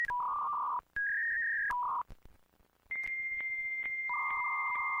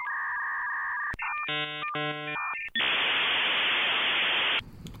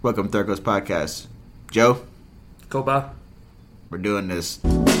Welcome to Third Coast Podcast. Joe? Go by. We're doing this.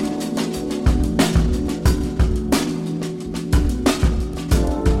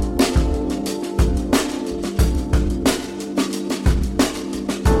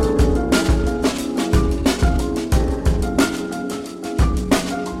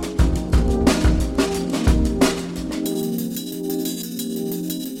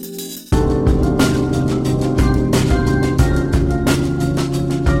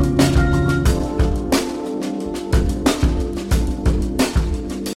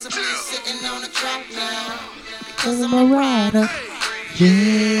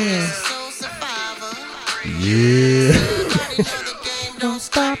 Don't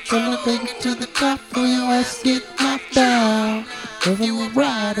stop till I take it to the top for your ass get knocked down. Living the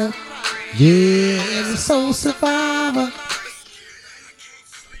rider, yeah, as a soul survivor.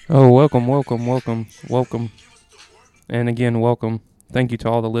 Oh, welcome. And again, welcome. Thank you to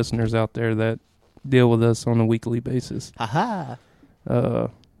all the listeners out there that deal with us on a weekly basis. Haha.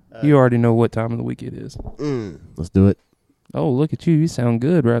 You already know what time of the week it is. Let's do it. Oh, look at you. You sound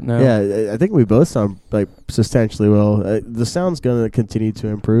good right now. Yeah, I think we both sound like substantially well. The sound's going to continue to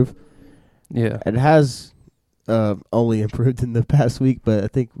improve. Yeah. It has only improved in the past week, but I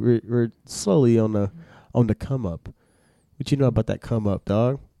think we're slowly on the come up. What you know about that come up,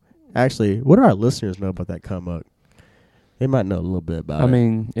 dog? Actually, what do our listeners know about that come up? They might know a little bit about it. I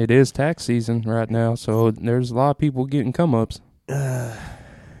mean, it is tax season right now, so there's a lot of people getting come ups.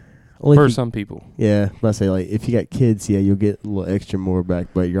 For some people. Yeah, I say, like, if you got kids, yeah, you'll get a little extra more back,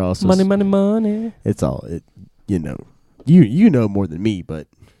 but you're also money. It's all it, you know. You know more than me, but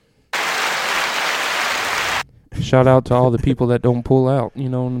shout out to all the people that don't pull out. You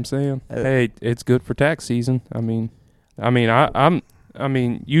know what I'm saying? Hey, it's good for tax season. I mean,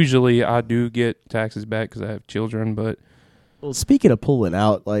 usually I do get taxes back because I have children, but well, speaking of pulling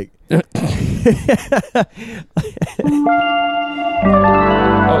out, like.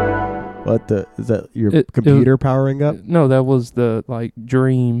 What is that? Your computer powering up? No, that was the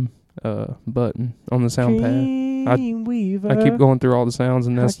Dream button on the sound pad. I keep going through all the sounds,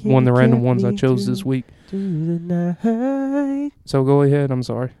 and that's one of the random ones I chose this week. So go ahead. I'm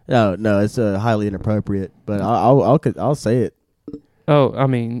sorry. No, it's highly inappropriate, but I'll say it. Oh, I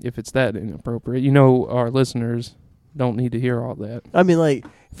mean, if it's that inappropriate, you know, our listeners don't need to hear all that. I mean, like,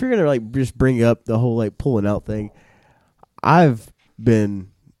 if you're gonna just bring up the whole pulling out thing, I've been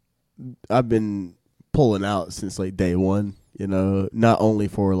pulling out since day one, you know, not only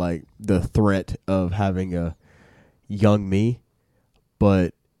for the threat of having a young me,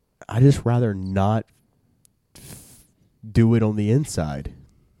 but I just rather not do it on the inside.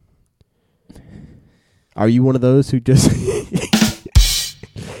 Are you one of those who just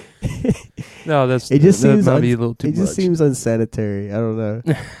No, it just seems might be a little too much. It just seems unsanitary. I don't know.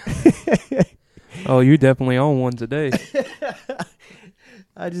 Oh, you're definitely on one today.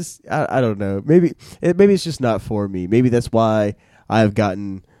 I don't know. Maybe it's just not for me. Maybe that's why I've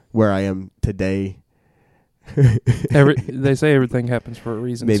gotten where I am today. They say everything happens for a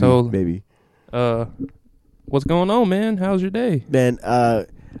reason. Maybe. What's going on, man? How's your day? Man,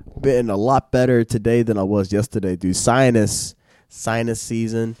 been a lot better today than I was yesterday, dude. Sinus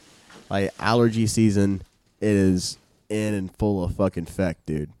season, allergy season, it is in and full of fucking effect,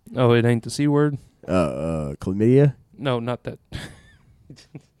 dude. Oh, it ain't the C word? Chlamydia? No, not that.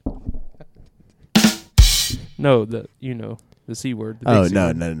 No, the C word. Oh,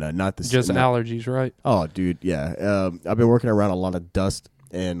 no, not the C word. Just allergies, right? Oh, dude, yeah. I've been working around a lot of dust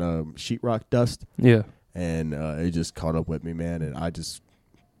and sheetrock dust. Yeah. And it just caught up with me, man. And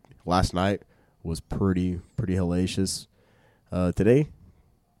last night was pretty hellacious. Today,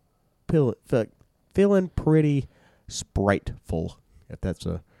 feeling pretty spriteful, if that's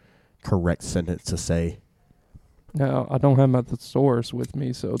a correct sentence to say. Now, I don't have my thesaurus with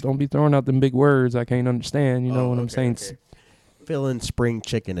me, so don't be throwing out them big words I can't understand. You know what I'm saying? Okay. Feeling spring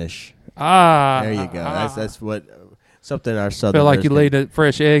chickenish. There you go. That's what something our southern. Feel like you laid a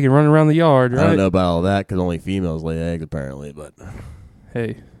fresh egg and run around the yard, right? I don't know about all that because only females lay eggs apparently. But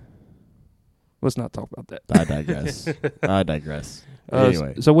hey, let's not talk about that. I digress.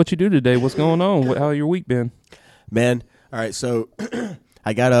 Anyway, so what you do today? What's going on? How your week been? Man, all right. So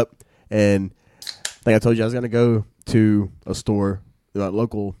I got up and. Like I told you, I was going to go to a store,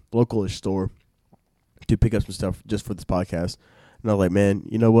 local-ish store, to pick up some stuff just for this podcast. And I was like, man,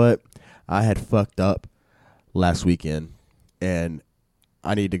 you know what? I had fucked up last weekend, and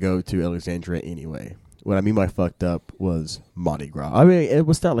I need to go to Alexandria anyway. What I mean by fucked up was Mardi Gras. I mean, it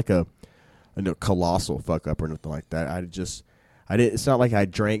was not like a colossal fuck up or nothing like that. I It's not like I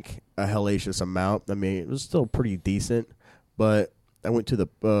drank a hellacious amount. I mean, it was still pretty decent, but I went to the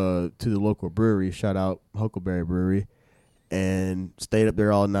local brewery. Shout out Huckleberry Brewery, and stayed up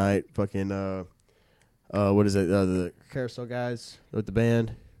there all night. Fucking what is it? The Carousel guys with the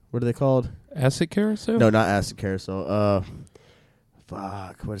band. What are they called? Acid Carousel? No, not Acid Carousel.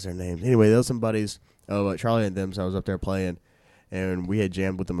 Fuck, what is their name? Anyway, those some buddies. Charlie and them. So I was up there playing, and we had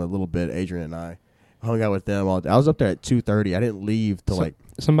jammed with them a little bit. Adrian and I hung out with them all day. I was up there at 2:30. I didn't leave till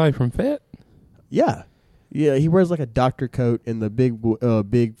somebody from FET? Yeah. He wears like a doctor coat and the big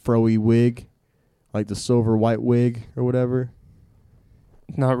froey wig, like the silver white wig or whatever.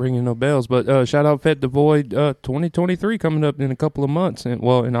 Not ringing no bells, but shout out FET Devoid 2023 coming up in a couple of months,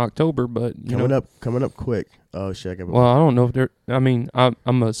 in October, but coming up quick. Oh shit! I don't know if they're. I mean,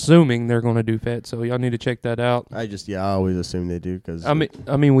 I'm assuming they're going to do FET, so y'all need to check that out. I always assume they do because I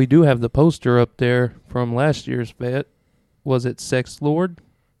mean, we do have the poster up there from last year's FET. Was it Sex Lord,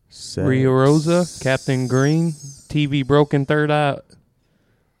 Rio Rosa, Captain Green, TV Broken Third Eye,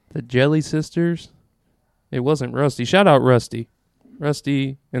 the Jelly Sisters? It wasn't Rusty. Shout out Rusty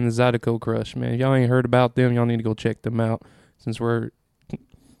and the Zydeco Crush, man. If y'all ain't heard about them, y'all need to go check them out. Since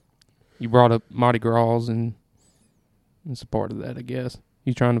you brought up Mardi Gras, and it's a part of that, I guess.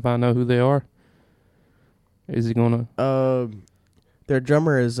 You trying to find out who they are? Is he gonna? Their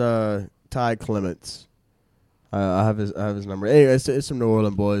drummer is Ty Clements. I have his number. Anyway, it's some New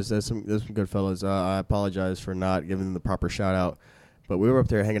Orleans boys. There's some good fellas. I apologize for not giving them the proper shout out, but we were up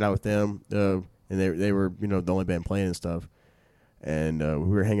there hanging out with them, and they were the only band playing and stuff. And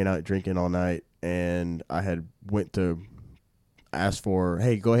we were hanging out drinking all night, and I had went to ask for,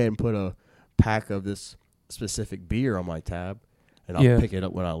 hey, go ahead and put a pack of this specific beer on my tab, and I'll pick it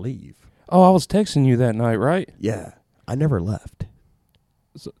up when I leave. Oh, I was texting you that night, right? Yeah. I never left.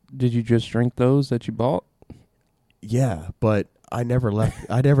 So, did you just drink those that you bought? Yeah, but I never left.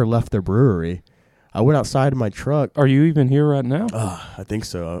 I never left the brewery. I went outside in my truck. Are you even here right now? I think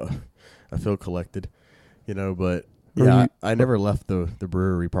so. I feel collected, but... Yeah, I never left the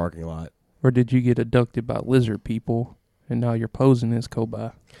brewery parking lot. Or did you get abducted by lizard people, and now you're posing as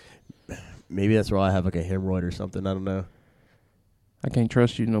Kobai? Maybe that's where I have like a hemorrhoid or something. I don't know. I can't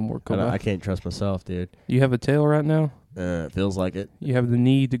trust you no more, Kobai. I can't trust myself, dude. You have a tail right now? It feels like it. You have the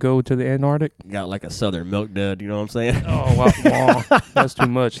need to go to the Antarctic? Got like a southern milk dud, you know what I'm saying? Oh, wow. That's too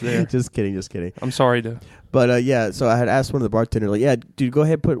much there. Just kidding. I'm sorry to... But, yeah, so I had asked one of the bartenders, like, yeah, dude, go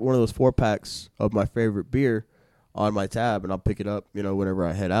ahead and put one of those 4-packs of my favorite beer on my tab, and I'll pick it up, whenever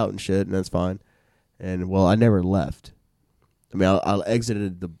I head out and shit, and that's fine. And well, I never left. I mean, I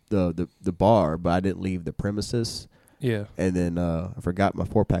exited the bar, but I didn't leave the premises. Yeah. And then I forgot my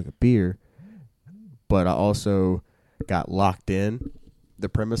 4-pack of beer, but I also got locked in the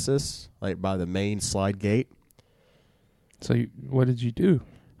premises, like by the main slide gate. So what did you do?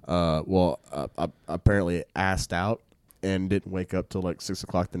 Well, I apparently assed out and didn't wake up till like 6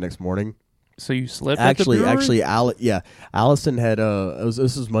 o'clock the next morning. So you slept at the brewery? Actually, Allison had this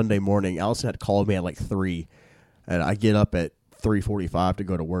was Monday morning. Allison had called me at like 3, and I get up at 3:45 to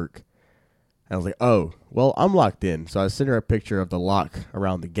go to work. And I was like, oh, well, I'm locked in. So I sent her a picture of the lock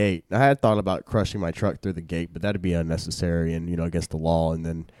around the gate. I had thought about crushing my truck through the gate, but that'd be unnecessary and against the law, and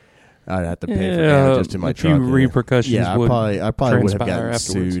then I'd have to pay for damages to my truck. Repercussions. Yeah, I probably would have gotten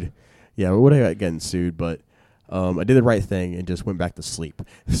afterwards. sued. Yeah, we would have gotten sued, but. I did the right thing and just went back to sleep.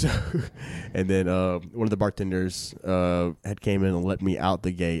 So, and then one of the bartenders had came in and let me out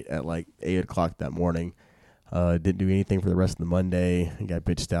the gate at like 8 o'clock that morning. Didn't do anything for the rest of the Monday. I got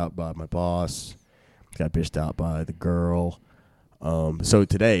bitched out by my boss. Got bitched out by the girl. So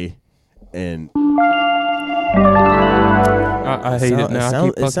today, and I hate it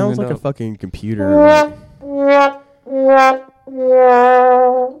now. It sounds like a fucking computer.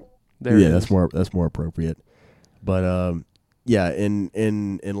 That's more appropriate. But yeah,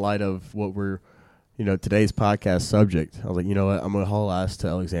 in light of what we're, today's podcast subject, I was like, you know what, I'm gonna haul ass to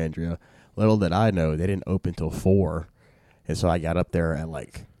Alexandria. Little did I know they didn't open till 4, and so I got up there at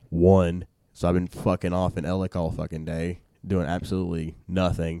like 1. So I've been fucking off in Ellick all fucking day, doing absolutely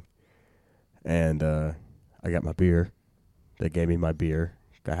nothing. And I got my beer. They gave me my beer.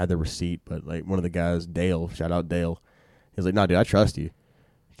 I had the receipt, but like one of the guys, Dale, shout out Dale, he was like, "No, dude, I trust you."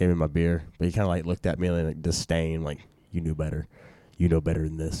 Gave me my beer, but he kind of like looked at me and like disdain, like, "You knew better. You know better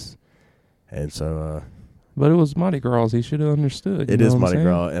than this." And so, but it was Mardi Gras. He should have understood. It is Mardi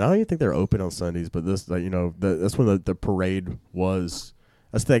Gras, and I don't even think they're open on Sundays. But this, like, that's when the parade was.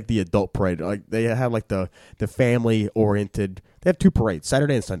 That's like the adult parade. Like they have like the family oriented. They have 2 parades,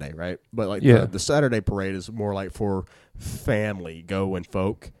 Saturday and Sunday, right? But like the Saturday parade is more like for family going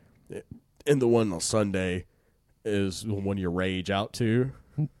folk, and the one on Sunday is the one you rage out to,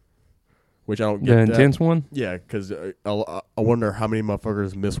 which I don't The get. That. intense one? Yeah, because I wonder how many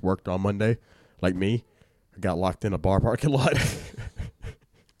motherfuckers missed work on Monday, like me. I got locked in a bar parking lot.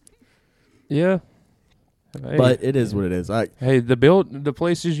 Yeah. Hey. But it is what it is. Hey, the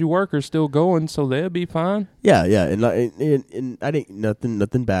places you work are still going, so they'll be fine. Yeah, and I think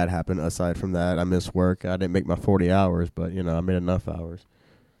nothing bad happened aside from that. I missed work. I didn't make my 40 hours, but I made enough hours.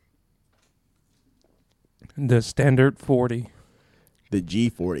 The standard 40. The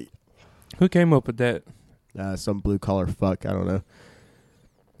G40. Who came up with that? Some blue collar fuck. I don't know.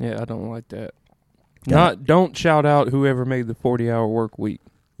 Yeah, I don't like that. God. Don't shout out whoever made the 40-hour work week.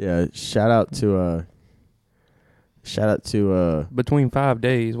 Yeah, shout out to Between 5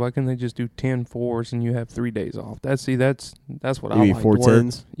 days, why can't they just do 10 4s and you have 3 days off? That's what I you mean like. 4 to work.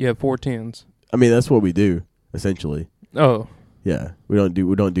 10s? Yeah, 4 10s. I mean, that's what we do essentially. Oh, Yeah, we don't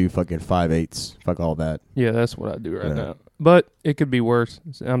do fucking 5 8s. Fuck all that. yeah, that's what I do right Yeah. now. But it could be worse.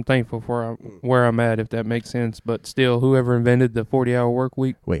 I'm thankful for where I'm at, if that makes sense. But still, whoever invented the 40-hour work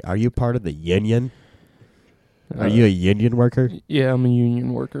week. Wait, are you part of the union? Are you a union worker? Yeah, I'm a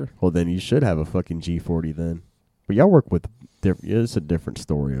union worker. Well, then you should have a fucking G40 then. But y'all work with it's a different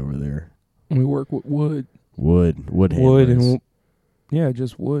story over there. We work with wood. Wood handlers. Wood and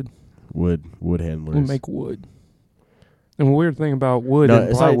just wood. wood handlers. We make wood. And the weird thing about wood No, and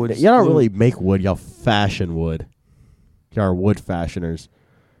it's like, plywood, y'all don't really make wood. Y'all fashion wood. Y'all are wood fashioners.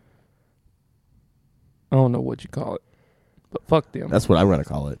 I don't know what you call it, but fuck them. That's what I'm gonna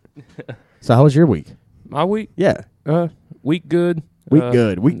call it. So how was your week? My week, Yeah, week good. week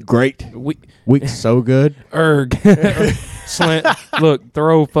good. Week great. Week So good. erg. Slant. Look,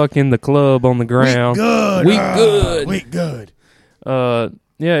 throw fucking the club on the ground. Week good. Week good. Week good.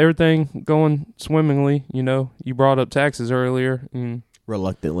 Yeah, everything going swimmingly. You brought up taxes earlier.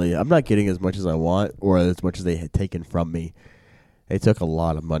 Reluctantly, I'm not getting as much as I want, or as much as they had taken from me. They took a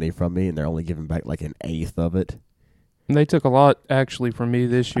lot of money from me, and they're only giving back like an eighth of it. They took a lot actually from me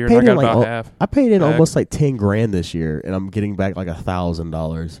this year, and I got about half. I paid in back. almost like $10,000 this year, and I'm getting back like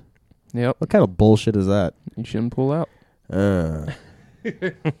 $1,000. Yep. What kind of bullshit is that? You shouldn't pull out. Oh,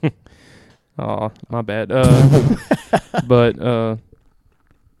 my bad. But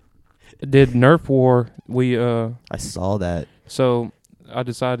did Nerf War. I saw that. So I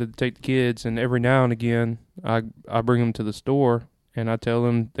decided to take the kids, and every now and again, I bring them to the store, and I tell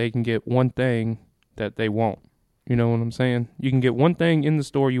them they can get one thing that they want. You know what I'm saying? You can get one thing in the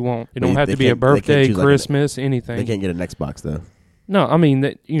store you want. It don't have to be a birthday, Christmas, anything. They can't get an Xbox though. No, I mean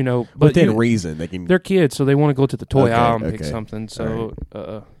that but within reason they can. They're kids, so they want to go to the toy Okay, aisle and pick okay. something. So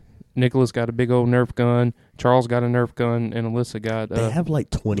Nicholas got a big old Nerf gun. Charles got a Nerf gun, and Alyssa got. They have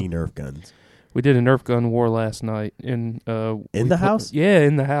like 20 Nerf guns. We did a Nerf gun war last night in the house. Yeah,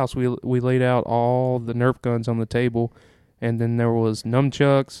 in the house. We laid out all the Nerf guns on the table, and then there was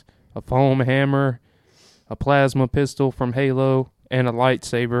nunchucks, a foam hammer, a plasma pistol from Halo, and a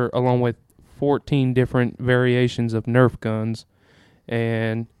lightsaber, along with 14 different variations of Nerf guns.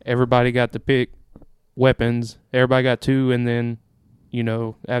 And everybody got to pick weapons. Everybody got 2, and then,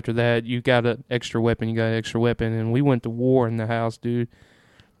 after that, you got an extra weapon. And we went to war in the house, dude.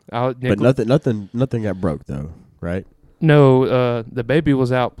 But nothing got broke though, right? No, the baby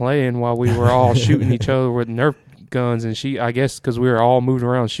was out playing while we were all shooting each other with Nerf guns, and I guess because we were all moving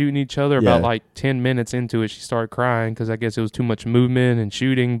around shooting each other, about like 10 minutes into it, she started crying because I guess it was too much movement and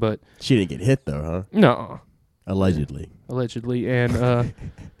shooting, but... She didn't get hit though, huh? No. Allegedly. And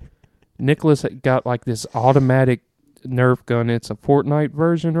Nicholas got like this automatic Nerf gun. It's a Fortnite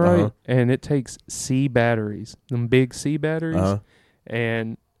version, right? Uh-huh. And it takes C batteries, them big C batteries, Uh-huh.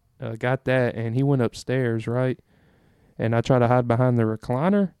 and got that, and he went upstairs, right? And I tried to hide behind the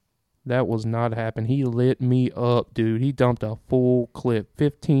recliner. That was not happening. He lit me up, dude. He dumped a full clip,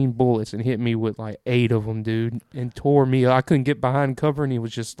 15 bullets, and hit me with like 8 of them, dude, and tore me up. I couldn't get behind cover, and he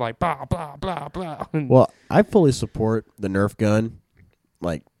was just like, blah, blah, blah, blah. Well, I fully support the Nerf gun,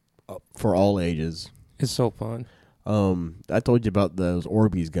 like, for all ages. It's so fun. I told you about those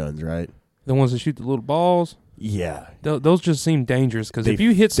Orbeez guns, right? The ones that shoot the little balls? Yeah. Those just seem dangerous, because if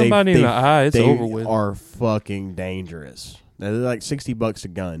you hit somebody in the eye, it's over with. They are fucking dangerous. They're like $60 a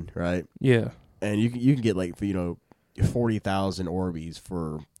gun, right? Yeah. And you can get like 40,000 Orbeez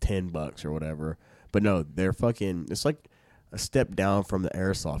for $10 or whatever. But no, they're fucking. It's like a step down from the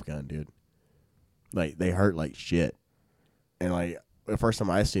airsoft gun, dude. Like they hurt like shit. And like the first time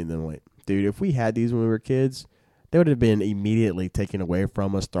I seen them, like, dude, if we had these when we were kids, they would have been immediately taken away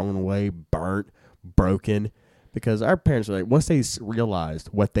from us, thrown away, burnt, broken. Because our parents were like, once they realized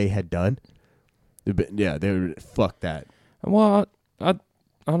what they had done, they would fuck that. Well,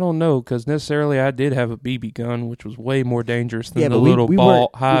 I don't know, because necessarily I did have a BB gun, which was way more dangerous than Yeah, the but little we ball,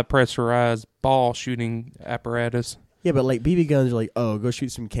 weren't- high pressurized ball shooting apparatus. Yeah, but like BB guns are like, oh, go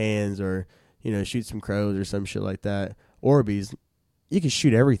shoot some cans or, shoot some crows or some shit like that. Orbeez, you can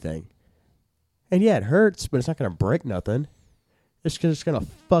shoot everything. And yeah, it hurts, but it's not going to break nothing. It's just going to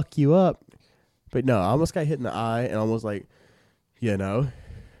fuck you up. But no, I almost got hit in the eye and almost like,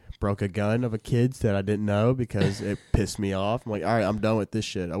 broke a gun of a kid's that I didn't know because it pissed me off. I'm like, all right, I'm done with this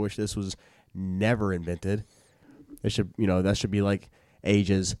shit. I wish this was never invented. It should, that should be like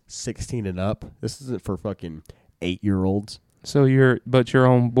ages 16 and up. This isn't for fucking 8-year-olds. So you're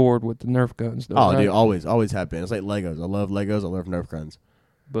on board with the Nerf guns, though, Oh, right? dude, always have been. It's like Legos. I love Legos. I love Nerf guns.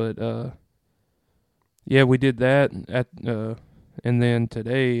 But yeah, we did that and then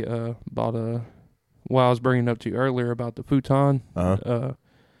today bought what I was bringing up to you earlier about the futon. Uh-huh.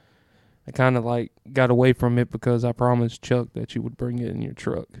 I kind of like got away from it because I promised Chuck that you would bring it in your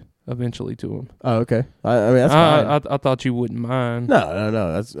truck eventually to him. Oh, okay. I mean, that's fine. I thought you wouldn't mind. No.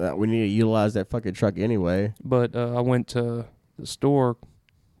 That's we need to utilize that fucking truck anyway. But I went to the store,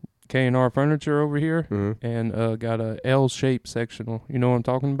 K&R Furniture over here, Mm-hmm. and got a L-shaped sectional. You know what I'm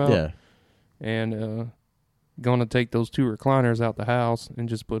talking about? Yeah. And gonna take those 2 recliners out the house and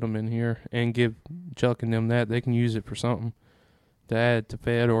just put them in here and give Chuck and them that. They can use it for something to add to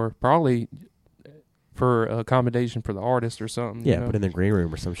Fed or probably for accommodation for the artist or something. Yeah, you know? put in the green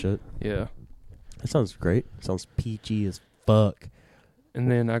room or some shit. Yeah. That sounds great. Sounds peachy as fuck. And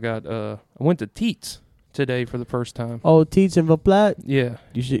then I went to Teats today for the first time. Oh, Teats and Vaplat. Yeah.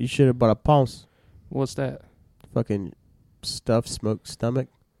 You should have bought a Ponce. What's that? Fucking stuffed smoked stomach.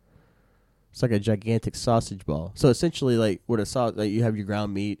 It's like a gigantic sausage ball. So essentially, like with a sauce, like you have your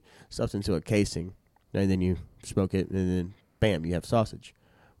ground meat stuffed into a casing, and then you smoke it, and then bam, you have sausage.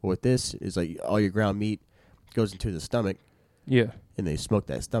 Well, with this is like all your ground meat goes into the stomach, Yeah. and they smoke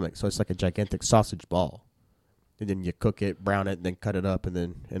that stomach. So it's like a gigantic sausage ball, and then you cook it, brown it, and then cut it up, and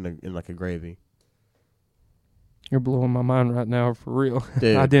then in like a gravy. You're blowing my mind right now, for real.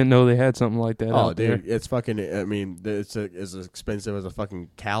 Dude. I didn't know they had something like that out dude, there. it's fucking. I mean, it's as expensive as a fucking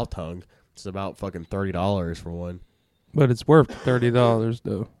cow tongue. It's about fucking $30 for one. But it's worth $30,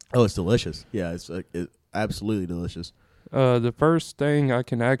 though. Oh, it's delicious. Yeah, it's absolutely delicious. The first thing I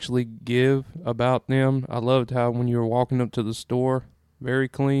can actually give about them, I loved how when you were walking up to the store, very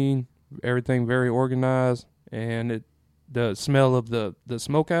clean, everything very organized, and the smell of the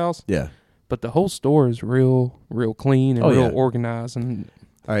smokehouse. Yeah. But the whole store is real clean and real organized. And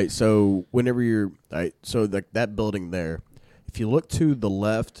All right, so whenever so like that building there, if you look to the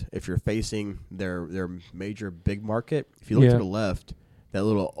left, if you're facing their major big market, if you look to the left, that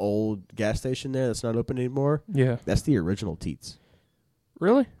little old gas station there that's not open anymore, yeah. that's the original Teats.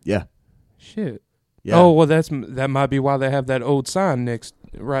 Really? Yeah. Shit. Yeah. Oh, well, that might be why they have that old sign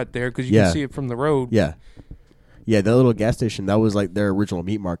right there, because you can see it from the road. Yeah. Yeah, that little gas station, that was like their original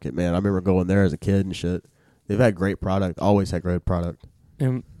meat market, man. I remember going there as a kid and shit. They've had great product, always had great product.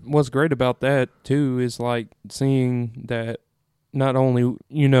 And what's great about that, too, is like seeing that not only,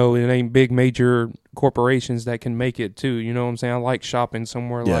 it ain't big major corporations that can make it, too. You know what I'm saying? I like shopping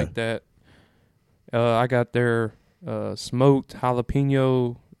somewhere like that. I got their smoked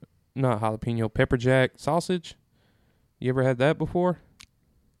pepper jack sausage. You ever had that before?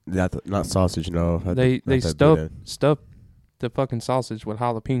 Not sausage, no. They stuffed the fucking sausage with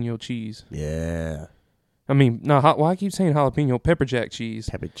jalapeno cheese. Yeah. I mean, no, why I keep saying jalapeno pepper jack cheese?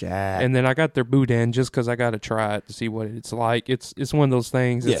 Pepper jack. And then I got their boudin just because I got to try it to see what it's like. It's one of those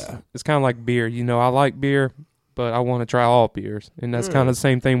things. It's kind of like beer. I like beer, but I want to try all beers. And that's kind of the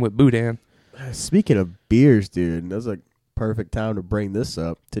same thing with boudin. Speaking of beers, dude, that's a perfect time to bring this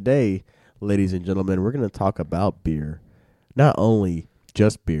up. Today, ladies and gentlemen, we're going to talk about beer. Not only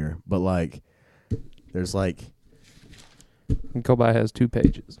just beer, but like, there's like... Kobai has 2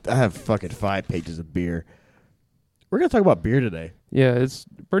 pages. I have fucking 5 pages of beer. We're going to talk about beer today. Yeah, it's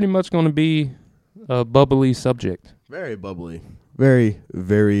pretty much going to be a bubbly subject. Very bubbly. Very,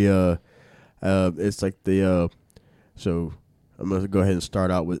 very, it's like so I'm going to go ahead and start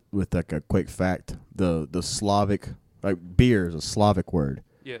out with like a quick fact. The Slavic, like beer is a Slavic word.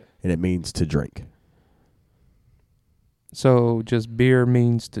 Yeah. And it means to drink. So just beer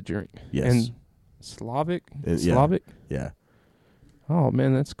means to drink. Yes. And Slavic? Yeah. Slavic? Yeah. Oh,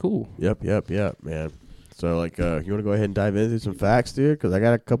 man, that's cool. Yep, man. So, like, you want to go ahead and dive into some facts, dude? Because I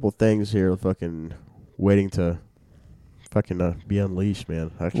got a couple things here fucking waiting to fucking be unleashed,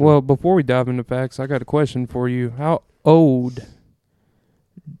 man. Actually. Well, before we dive into facts, I got a question for you. How old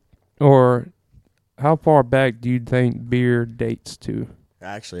or how far back do you think beer dates to? I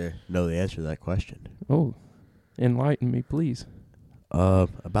actually know the answer to that question. Oh, enlighten me, please.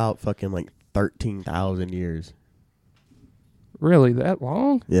 About fucking like 13,000 years. Really, that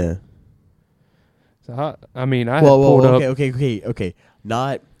long? Yeah. So I mean, I had pulled up. Okay.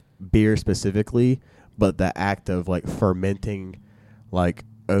 Not beer specifically, but the act of like fermenting, like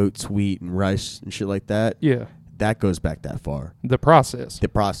oats, wheat, and rice and shit like that. Yeah, That goes back that far. the process. The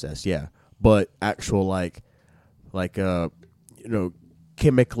process, yeah. But actual like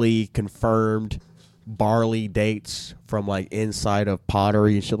chemically confirmed barley dates from like inside of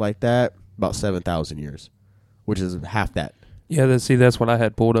pottery and shit like that, about 7,000 years, which is half that. Yeah, that's what I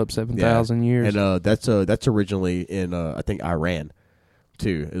had pulled up, 7,000 years. And that's originally in I think Iran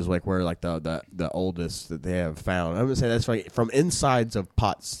too, is like where like the oldest that they have found. I'm gonna say that's like from insides of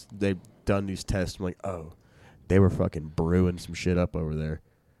pots they've done these tests. I'm like, oh, they were fucking brewing some shit up over there.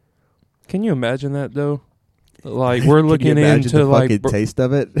 Can you imagine that though? Like we're Can looking you imagine into the like fucking taste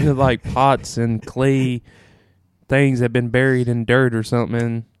of it. like pots and clay things that have been buried in dirt or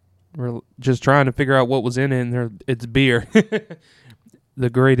something. We're just trying to figure out what was in it, and it's beer. The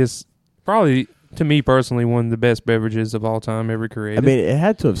greatest, probably to me personally, one of the best beverages of all time ever created. I mean, it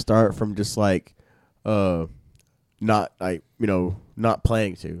had to have started from just like, not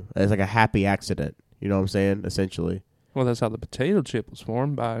playing to. It's like a happy accident. You know what I'm saying? Essentially. Well, that's how the potato chip was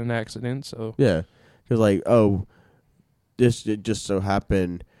formed, by an accident. So Yeah, because like, it just so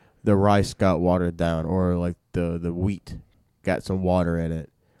happened the rice got watered down, or like the wheat got some water in it,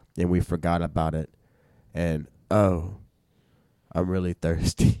 and we forgot about it, and I'm really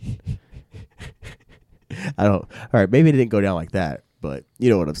thirsty. All right, maybe it didn't go down like that, but you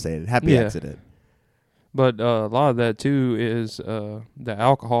know what I'm saying. Happy accident. But a lot of that, too, is the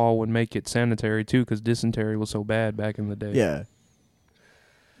alcohol would make it sanitary, too, because dysentery was so bad back in the day. Yeah.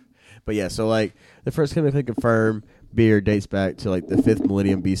 But yeah, so like the first chemically confirmed beer dates back to like the 5th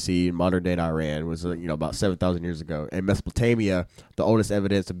millennium BC in modern day Iran, was about 7,000 years ago. In Mesopotamia, the oldest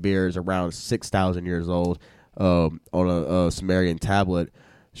evidence of beer is around 6,000 years old on a Sumerian tablet.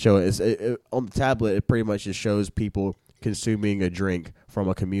 On the tablet, it pretty much just shows people consuming a drink from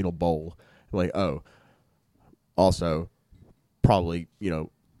a communal bowl. Like, also probably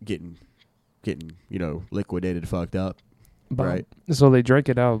getting liquidated, fucked up. But, right. So they drank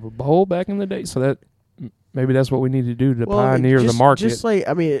it out of a bowl back in the day. So that maybe that's what we need to do to pioneer the market. Just like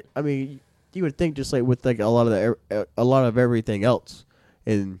I mean, you would think just like with like a lot of everything else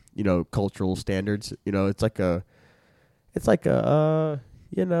in cultural standards. It's like a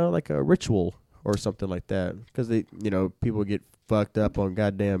ritual or something like that, because people get fucked up on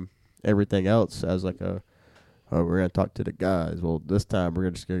goddamn everything else as like we're gonna talk to the guys. Well, this time we're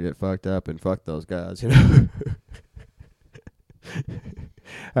just gonna get fucked up and fuck those guys.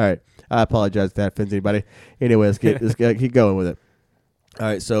 All right, I apologize if that offends anybody. Anyway, let's keep going with it. All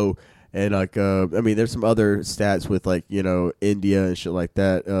right, so and like there's some other stats with like India and shit like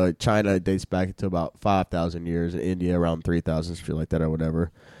that. China dates back to about 5,000 years, and India around 3,000, shit like that or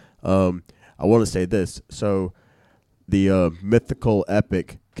whatever. I want to say this. So the mythical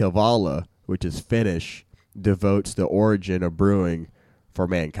epic Kalevala, which is Finnish, devotes the origin of brewing for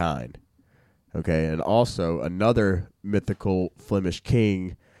mankind. Okay, and also another mythical Flemish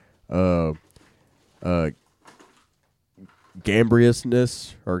king, Gambrius,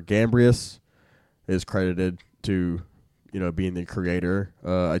 is credited to being the creator.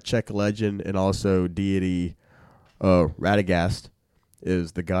 A Czech legend and also deity Radagast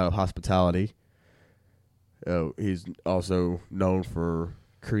is the god of hospitality. He's also known for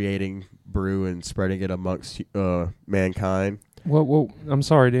creating brew and spreading it amongst mankind. Well, I'm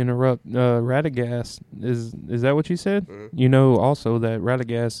sorry to interrupt. Radagast, is that what you said? Mm-hmm. You know also that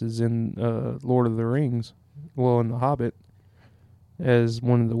Radagast is in Lord of the Rings, in The Hobbit, as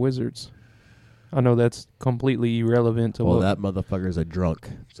one of the wizards. I know that's completely irrelevant to that motherfucker's a drunk.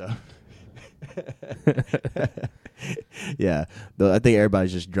 So yeah, I think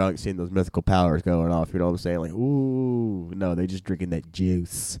everybody's just drunk seeing those mythical powers going off. You know what I'm saying? Like, ooh, no, they just drinking that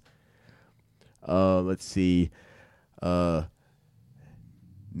juice. Let's see.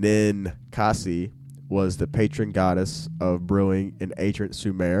 Ninkasi was the patron goddess of brewing in ancient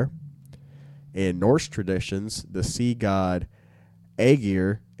Sumer. In Norse traditions, the sea god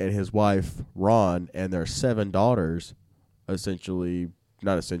Aegir and his wife Ran and their 7 daughters apparently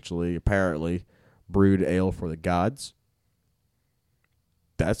brewed ale for the gods.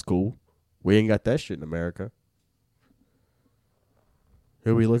 That's cool. We ain't got that shit in America.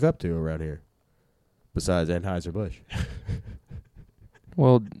 Who we look up to around here besides Anheuser-Busch?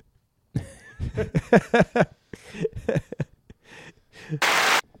 Well,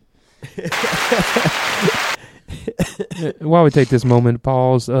 While we take this moment to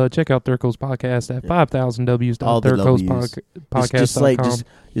pause, check out Thurko's podcast at 5000ws. All the W's. Podcast.com.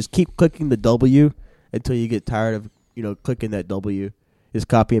 Just keep clicking the W until you get tired of clicking that W. Just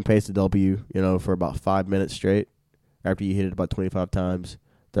copy and paste the W, for about 5 minutes straight. After you hit it about 25 times,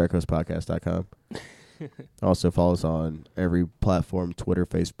 Thurko'sPodcast.com. Also follow us on every platform: Twitter,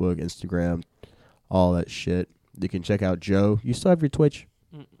 Facebook, Instagram, all that shit. You can check out Joe. You still have your Twitch?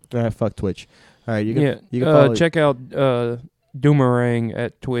 All right, fuck Twitch. All right, you can follow check out Doomerang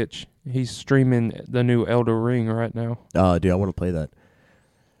at Twitch. He's streaming the new Elder Ring right now. Oh, dude, I want to play that.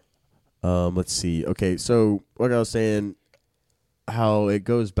 Let's see. Okay, so like I was saying, how it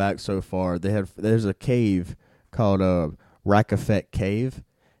goes back so far. There's a cave called Rakafet Cave,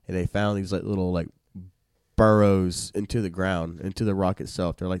 and they found these little burrows into the ground, into the rock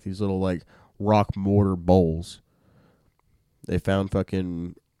itself. They're like these little rock mortar bowls. They found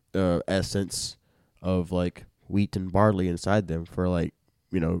fucking essence of wheat and barley inside them for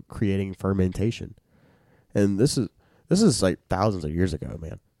creating fermentation. And this is thousands of years ago,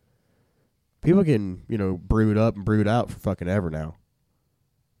 man. People can, brew it up and brew it out for fucking ever now.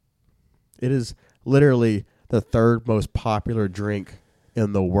 It is literally the third most popular drink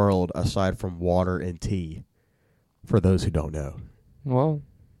in the world aside from water and tea, for those who don't know. Well,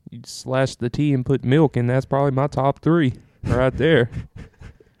 you slash the tea and put milk in. That's probably my top 3 right there.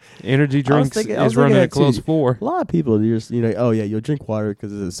 Energy drinks is running at close 4. A lot of people just, you'll drink water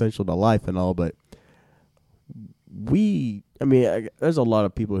because it's essential to life and all, but there's a lot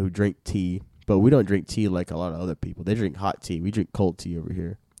of people who drink tea, but we don't drink tea like a lot of other people. They drink hot tea. We drink cold tea over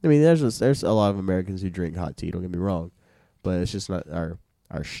here. I mean, there's a lot of Americans who drink hot tea, don't get me wrong, but it's just not our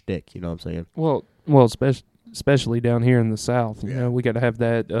shtick, you know what I'm saying? Well, especially down here in the South, you know, we got to have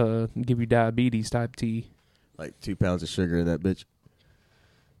that give you diabetes type tea. 2 pounds of sugar in that bitch.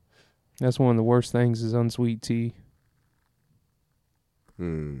 That's one of the worst things is unsweet tea.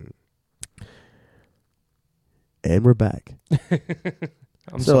 And we're back.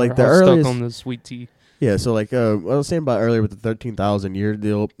 I'm sorry, I was stuck on the sweet tea. Yeah, so what I was saying about earlier with the 13,000 year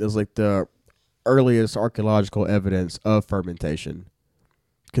deal is the earliest archaeological evidence of fermentation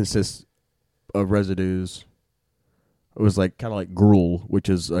consists of residues. It was kind of like gruel, which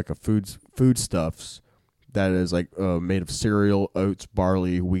is a foodstuffs that is made of cereal, oats,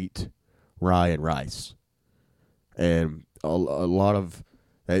 barley, wheat, rye, and rice. And a lot of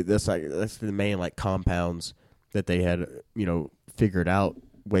that's the main compounds that they had figured out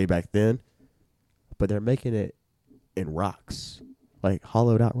way back then. But they're making it in rocks,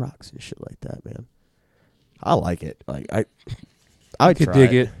 hollowed out rocks and shit like that, man. I like it. I could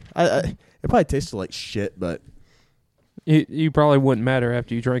dig it. It probably tasted like shit, but you probably wouldn't matter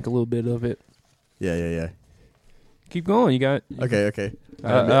after you drank a little bit of it. Yeah. Keep going. You got okay.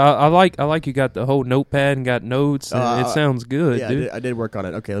 I like you got the whole notepad and got notes. And it sounds good. Yeah, dude. I did work on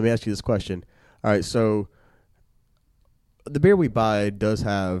it. Okay, let me ask you this question. All right, so the beer we buy does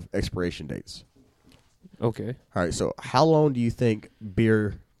have expiration dates. Okay. All right, so how long do you think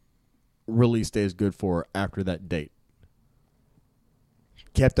beer really stays good for after that date?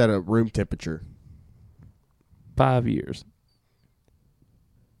 Kept at a room temperature. 5 years.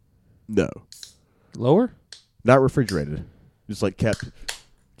 No. Lower? Not refrigerated. Just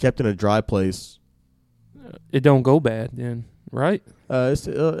kept in a dry place. It don't go bad then, right?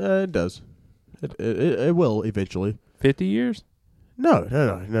 It does. It will eventually. 50 years? No.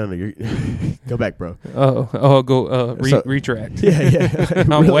 You're go back, bro. Oh, go retract. Yeah.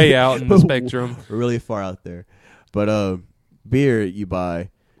 I'm way out in the spectrum. We're really far out there. But beer you buy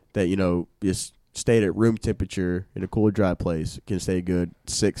that just stayed at room temperature in a cool, dry place can stay good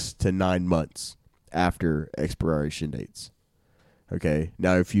 6 to 9 months after expiration dates. Okay.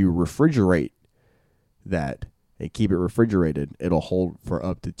 Now, if you refrigerate that and keep it refrigerated, it'll hold for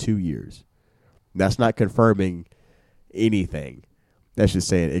up to 2 years. That's not confirming anything. That's just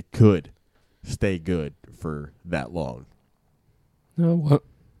saying it could stay good for that long. No, well,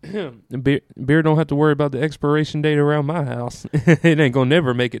 beer don't have to worry about the expiration date around my house. It ain't gonna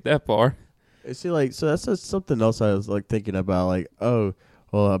never make it that far. See, so that's just something else I was thinking about.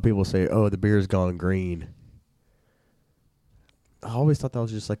 People say, the beer's gone green. I always thought that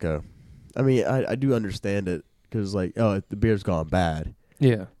was just I do understand it because the beer's gone bad.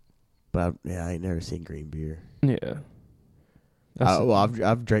 Yeah. But I ain't never seen green beer. Yeah.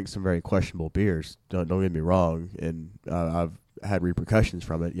 I've drank some very questionable beers. Don't get me wrong, and I've had repercussions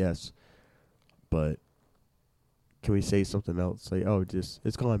from it. Yes, but can we say something else?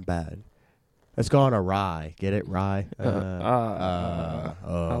 It's gone bad. It's gone awry. Get it? Rye. I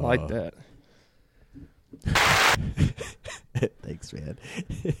like that. Thanks, man.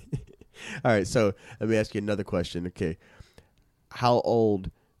 All right, so let me ask you another question. Okay, how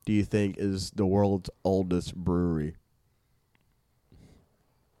old do you think is the world's oldest brewery?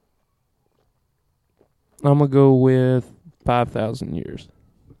 I'm going to go with 5,000 years.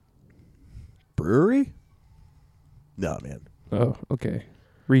 Brewery? No, man. Oh, okay.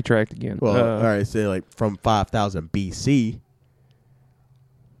 Retract again. Well, all right, say like from 5,000 BC,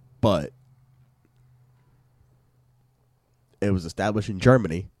 but it was established in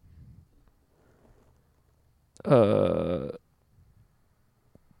Germany. 300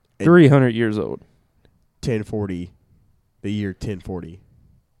 years old. 1040, the year 1040.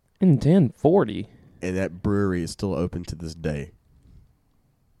 In 1040? And that brewery is still open to this day.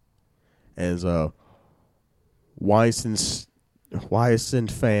 As Weissenfan,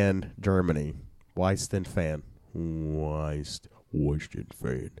 Germany. Weissenfan,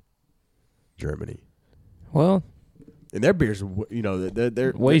 Germany. Well, and their beers,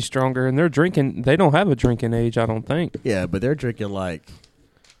 they're way stronger, and they're drinking. They don't have a drinking age, I don't think. Yeah, but they're drinking like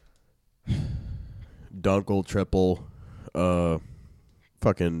Dunkel Triple,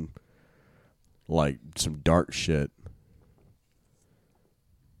 fucking like some dark shit.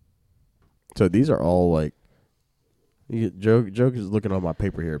 So these are all like, Joe is looking on my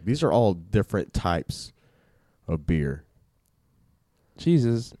paper here. These are all different types of beer.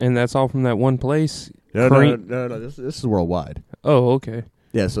 Jesus, and that's all from that one place? No. This is worldwide. Oh, okay.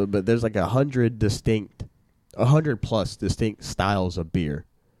 Yeah. So, but there's like 100 plus distinct styles of beer.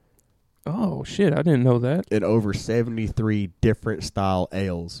 Oh shit! I didn't know that. And over 73 different style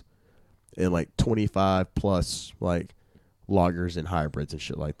ales, and like 25 plus like lagers and hybrids and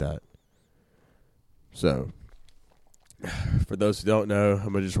shit like that. So, for those who don't know,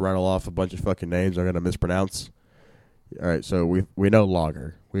 I'm gonna just rattle off a bunch of fucking names I'm gonna mispronounce. All right, so we know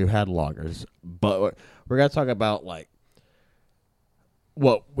lager. We've had lagers, but we're gonna talk about like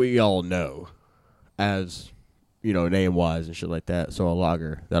what we all know as, name wise and shit like that. So a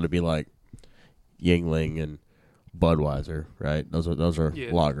lager, that'll be like Yuengling and Budweiser, right? Those are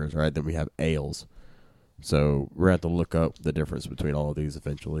lagers, right? Then we have ales. So we're gonna have to look up the difference between all of these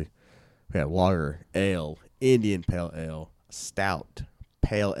eventually. We have lager, ale, Indian pale ale, stout,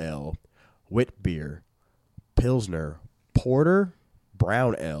 pale ale, wit beer, pilsner, porter,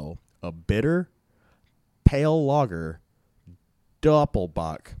 brown ale, a bitter, pale lager,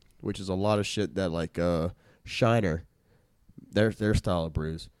 doppelbock, which is a lot of shit that like Shiner, their style of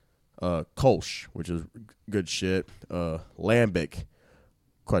brews, Kolsch, which is good shit, Lambic,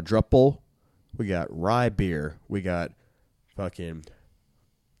 quadruple, we got rye beer, we got fucking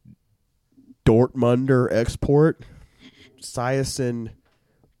Dortmunder export, Siessen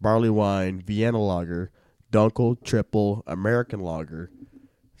barley wine, Vienna lager, Dunkel triple, American lager,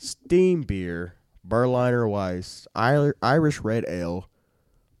 steam beer, Berliner Weiss, Irish red ale,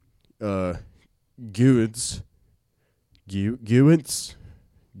 Gueuze, Gueuze,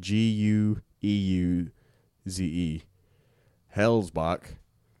 Hellsbach,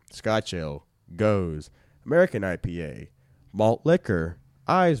 Scotch ale, Goes, American IPA, malt liquor,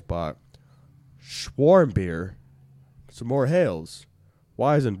 Eisbach, Schwarmbier, some more Hales,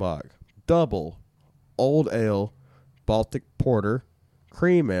 Weizenbach, Double, Old Ale, Baltic Porter,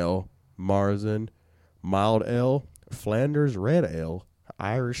 Cream Ale, Marzen, Mild Ale, Flanders Red Ale,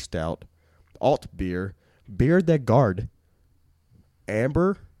 Irish Stout, Alt Beer, Bier de Garde,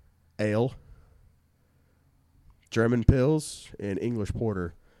 Amber Ale, German Pils, and English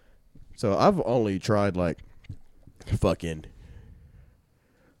Porter. So I've only tried like fucking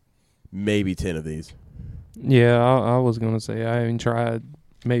maybe 10 of these. Yeah, I was gonna say I haven't tried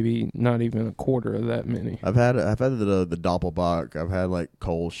maybe not even a quarter of that many. I've had the Doppelbock. I've had like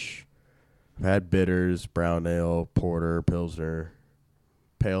Kolsch. I've had bitters, brown ale, porter, pilsner,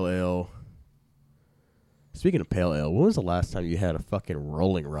 pale ale. Speaking of pale ale, when was the last time you had a fucking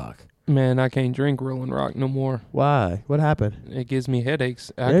Rolling Rock? Man, I can't drink Rolling Rock no more. Why? What happened? It gives me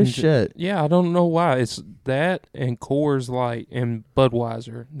headaches. Shit. Yeah, I don't know why. It's that and Coors Light and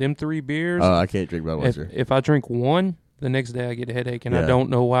Budweiser. Them three beers. Oh, I can't drink Budweiser. If I drink one, the next day I get a headache, and I don't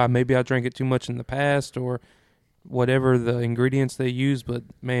know why. Maybe I drank it too much in the past or whatever the ingredients they use, but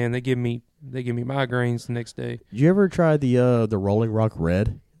man, they give me migraines the next day. Did you ever try the Rolling Rock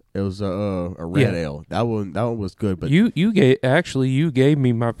Red? It was a red ale. That one was good. But you gave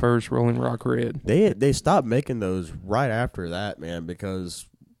me my first Rolling Rock Red. They stopped making those right after that, man, because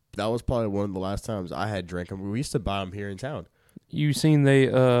that was probably one of the last times I had drank them. We used to buy them here in town. You seen they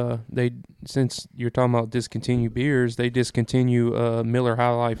since you're talking about discontinued beers, they discontinue Miller High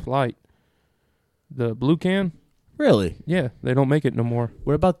Life Light, the blue can. Really? Yeah, they don't make it no more.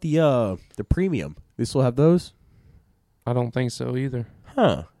 What about the premium? They still have those? I don't think so either.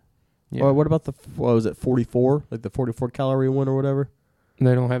 Huh. Yeah. Or what about what was it, 44? Like the 44 calorie one or whatever?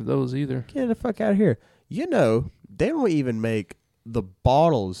 They don't have those either. Get the fuck out of here. You know, they don't even make the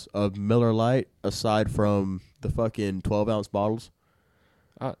bottles of Miller Lite aside from the fucking 12-ounce bottles.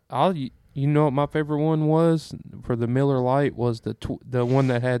 You know what my favorite one was for the Miller Lite was the one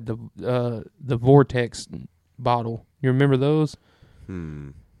that had the Vortex bottle. You remember those?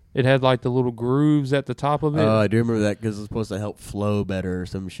 It had like the little grooves at the top of it. Oh, I do remember that because it's supposed to help flow better or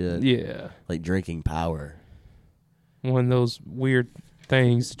some shit. Yeah. Like drinking power. One of those weird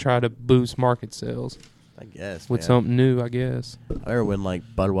things to try to boost market sales. I guess. With man. something new, I guess. I remember when like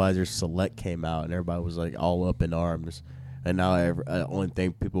Budweiser Select came out and everybody was like all up in arms. And now the only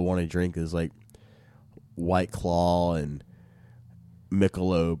thing people want to drink is like White Claw and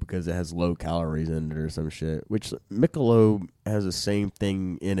Michelob because it has low calories in it or some shit. Which Michelob has the same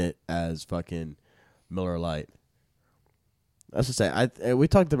thing in it as fucking Miller Lite. I should say, we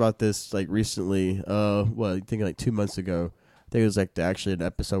talked about this like recently. I think like 2 months ago. I think it was like actually an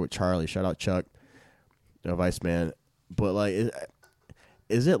episode with Charlie. Shout out Chuck, Vice Man. But like,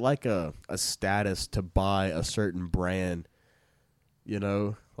 is it like a status to buy a certain brand? You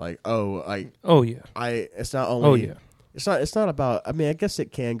know, like it's not only it's not about. I mean, I guess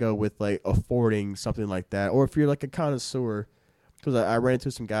it can go with like affording something like that, or if you're like a connoisseur. Because I ran into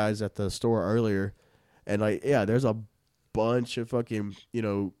some guys at the store earlier, and like there's a bunch of fucking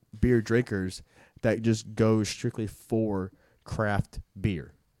beer drinkers that just go strictly for craft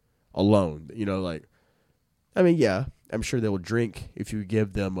beer alone. I mean, I'm sure they will drink if you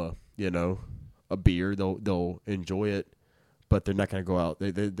give them a beer. They'll enjoy it, but they're not going to go out.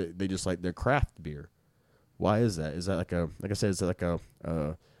 They just like their craft beer. Why is that? Is that like I said, is that like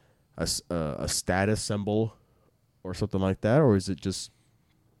a status symbol or something like that, or is it just?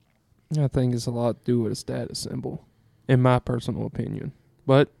 I think it's a lot to do with a status symbol, in my personal opinion.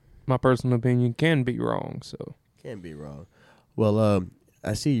 But my personal opinion can be wrong. So can be wrong. Well,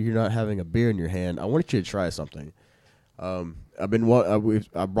 I see you're not having a beer in your hand. I want you to try something. I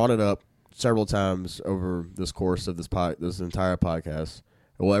brought it up several times over this course of this entire podcast.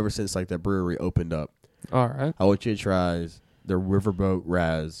 Well, ever since like that brewery opened up. All right. I want you to try the Riverboat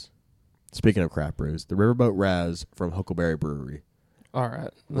Raz. Speaking of craft brews, the Riverboat Raz from Huckleberry Brewery. All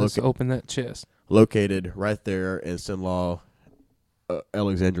right. Let's open that chest. Located right there in Sinlaw,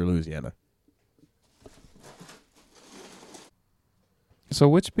 Alexandria, Louisiana. So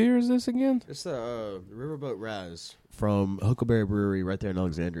which beer is this again? It's the Riverboat Raz from Huckleberry Brewery right there in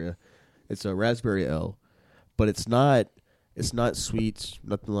Alexandria. It's a raspberry ale, but it's not sweet,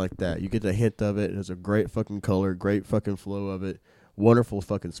 nothing like that. You get the hint of it. It has a great fucking color, great fucking flow of it, wonderful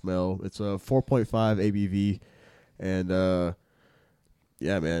fucking smell. It's a 4.5 ABV, and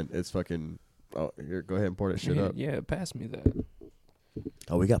yeah, man, it's fucking. Oh, here, go ahead and pour that shit up. Yeah, pass me that.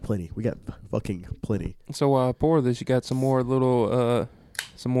 Oh, we got plenty. We got fucking plenty. So while I pour this, you got some more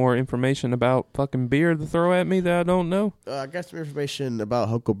information about fucking beer to throw at me that I don't know? I got some information about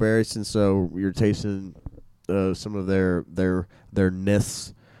Huckleberry since you're tasting some of their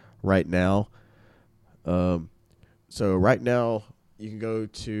ness right now. So right now you can go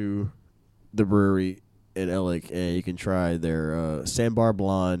to the brewery in Ellick and you can try their Sandbar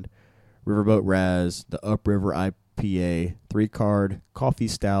Blonde, Riverboat Raz, the Upriver IPA, 3-card, Coffee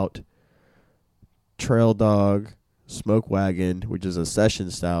Stout, Trail Dog, Smoke Wagon, which is a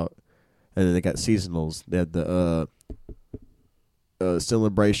session stout, and then they got seasonals. They had the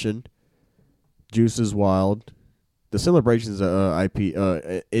Celebration, Juices Wild. The Celebration is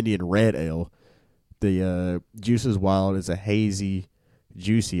a Indian Red Ale. The Juices Wild is a hazy,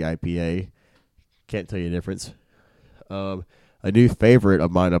 juicy IPA. Can't tell you the difference. A new favorite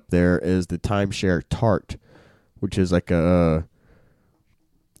of mine up there is the Timeshare Tart, which is like a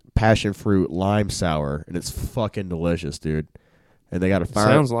passion fruit lime sour, and it's fucking delicious, dude. And they got a fire.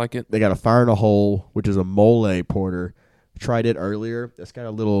 Sounds like it. They got a Fire in a Hole, which is a mole porter. Tried it earlier. It's got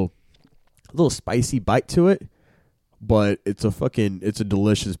a little spicy bite to it, but it's a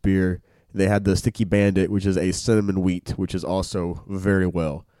delicious beer. They had the Sticky Bandit, which is a cinnamon wheat, which is also very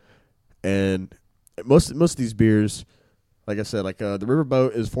well. And most of these beers, like I said, like the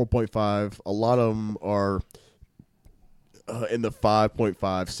Riverboat is 4.5. A lot of them are in the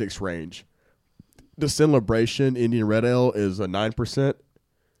 5.5, 6 range. The Celebration Indian Red Ale is a 9%,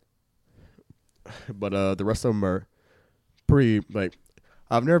 but the rest of them are pretty. Like,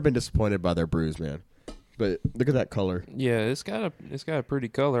 I've never been disappointed by their brews, man. But look at that color. Yeah, it's got a pretty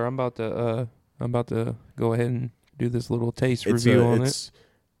color. I'm about to go ahead and do this little taste review on it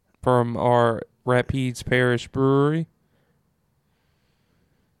from our Rapides Parish Brewery.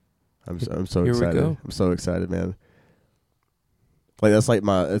 I'm so Here excited. we go. I'm so excited, man. Like that's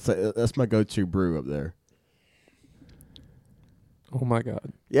my go-to brew up there. Oh my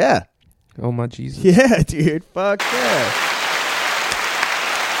God. Yeah. Oh my Jesus. Yeah, dude. Fuck yeah.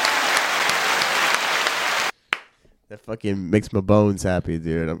 That fucking makes my bones happy,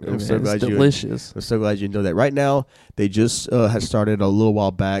 dude. I'm so glad delicious. I'm so glad you know that. Right now, they just have started a little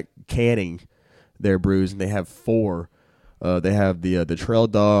while back canning their brews, and they have 4. They have the Trail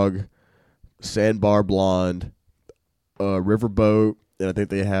Dog, Sandbar Blonde, Riverboat, and I think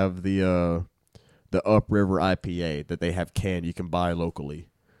they have the Upriver IPA that they have canned. You can buy locally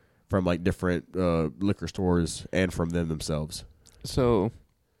from like different liquor stores and from them themselves. So,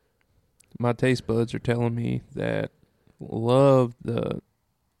 my taste buds are telling me that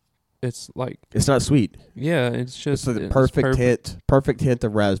it's like, it's not sweet. Yeah, it's just it's the perfect hint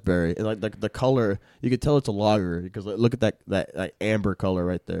of raspberry, and like the color, you can tell it's a lager because look at that amber color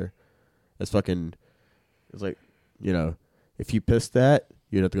right there. It's fucking. It's like, if you piss that,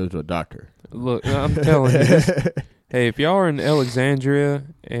 you'd have to go to a doctor. Look, I'm telling you this. Hey, if y'all are in Alexandria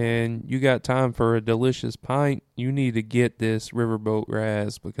and you got time for a delicious pint, you need to get this Riverboat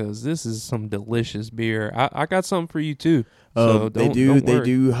Raz because this is some delicious beer. I got something for you too. So they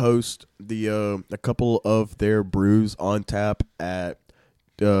do host the a couple of their brews on tap at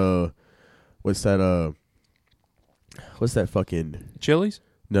what's that fucking Chili's?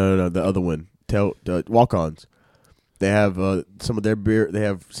 No, the other one. Walk-Ons. They have some of their beer. They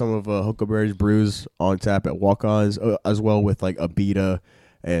have some of Huckleberry's brews on tap at Walk-Ons, as well with like Abita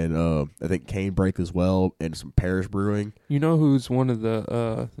and I think Canebrake as well, and some Parish Brewing. You know who's one of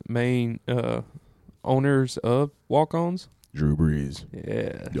the main owners of Walk-Ons? Drew Brees.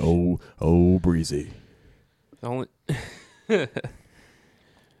 Yeah. Oh, Breezy. Only.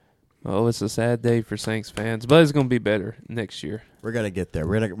 Oh, it's a sad day for Saints fans, but it's gonna be better next year. We're gonna get there.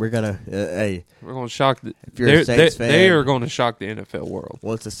 We're gonna. Hey, we're gonna shock. If you're a Saints fan, they are going to shock the NFL world.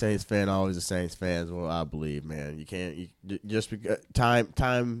 Once a Saints fan, always a Saints fan. Well, I believe, man. You can't. Just because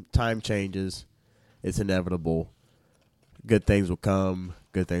time changes. It's inevitable. Good things will come.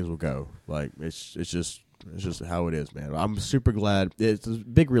 Good things will go. Like it's just how it is, man. I'm super glad. It's a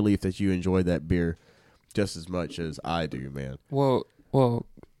big relief that you enjoyed that beer just as much as I do, man. Well,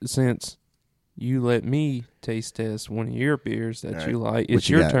 since you let me taste test one of your beers that you like, it's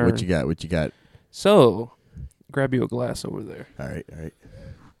your turn. What you got? So, grab you a glass over there. All right.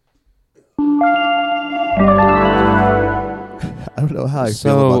 I don't know how I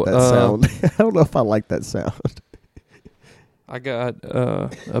feel about that sound. I don't know if I like that sound. I got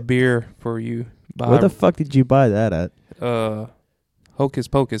a beer for you. Where the fuck did you buy that at? Hocus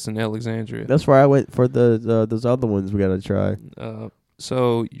Pocus in Alexandria. That's where I went for those other ones we got to try.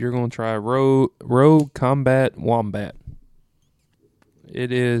 So you're going to try Rogue Combat Wombat.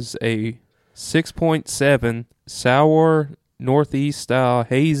 It is a 6.7 sour Northeast style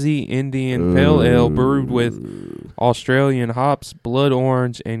hazy Indian pale ale brewed with Australian hops, blood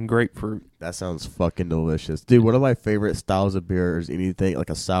orange, and grapefruit. That sounds fucking delicious, dude. One of my favorite styles of beer is anything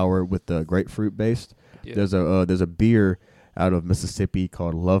like a sour with the grapefruit based. Yeah. There's a beer out of Mississippi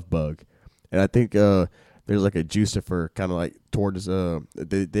called Love Bug, and I think there's like a juicifer kind of like towards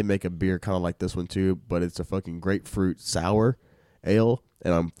they make a beer kind of like this one too, but it's a fucking grapefruit sour ale,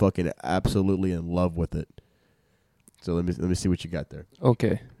 and I'm fucking absolutely in love with it. So let me see what you got there.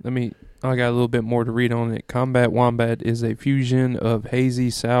 Okay, I got a little bit more to read on it. Combat Wombat is a fusion of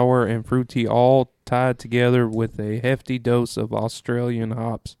hazy, sour, and fruity, all tied together with a hefty dose of Australian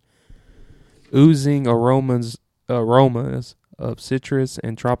hops, oozing aromas of citrus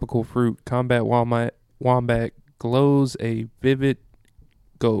and tropical fruit. Combat Wombat glows a vivid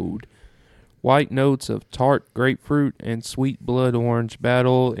gold. White notes of tart grapefruit and sweet blood orange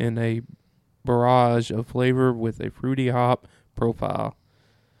battle in a barrage of flavor with a fruity hop profile.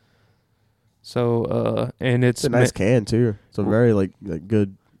 So, and it's a nice can too. It's a very like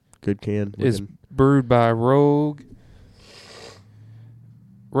good can. It's brewed by Rogue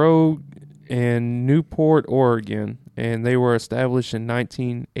in Newport, Oregon, and they were established in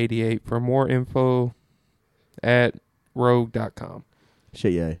 1988. For more info, at rogue.com.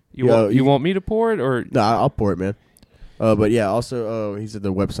 Shit, yeah. You want me to pour it or no? I'll pour it, man. But yeah, also he's at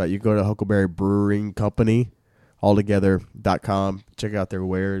the website. You go to Huckleberry Brewing Company altogether.com. Check out their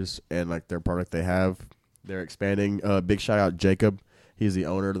wares and like their product they have. They're expanding. Big shout out Jacob. He's the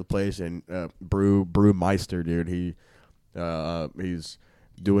owner of the place and Brewmeister, dude. He's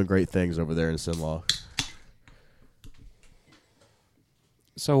doing great things over there in Sinlaw.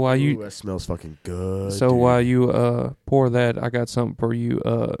 So while that smells fucking good. So dude, while you pour that, I got something for you.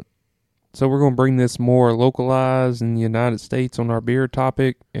 So we're gonna bring this more localized in the United States on our beer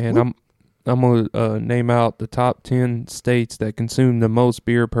topic, and I'm gonna name out the top 10 states that consume the most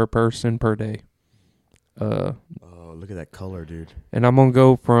beer per person per day. Oh, look at that color, dude. And I'm gonna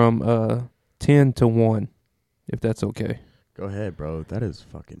go from 10 to 1, if that's okay. Go ahead, bro. That is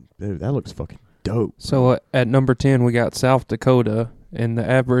fucking. Dude, that looks fucking dope. So at number 10, we got South Dakota, and the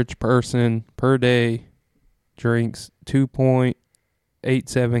average person per day drinks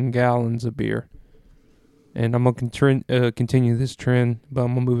 2.87 gallons of beer. And I'm going to continue this trend, but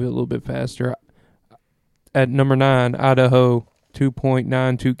I'm going to move it a little bit faster. At number 9, Idaho,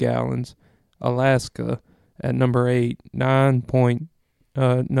 2.92 gallons. Alaska, at number 8,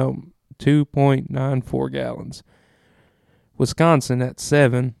 2.94 gallons. Wisconsin at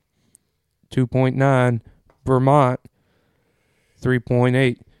 7, 2.9. Vermont,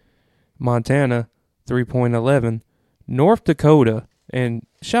 3.8. Montana, 3.11. North Dakota, and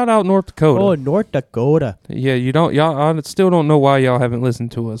shout out North Dakota. Oh, North Dakota. Yeah, y'all. I still don't know why y'all haven't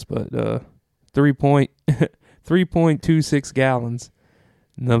listened to us, but 3.26 gallons.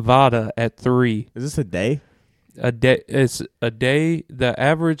 Nevada at 3. Is this a day? A day. It's a day. The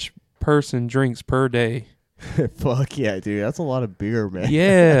average person drinks per day. Fuck yeah, dude. That's a lot of beer, man.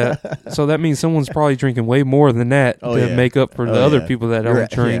 Yeah. So that means someone's probably drinking way more than that to make up for the other people that don't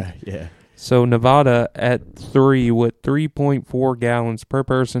drink. Yeah. So Nevada at 3 with 3.4 gallons per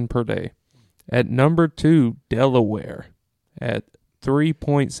person per day. At number 2, Delaware at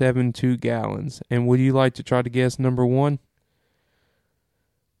 3.72 gallons. And would you like to try to guess number 1?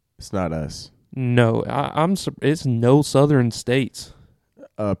 It's not us. No, it's no southern states.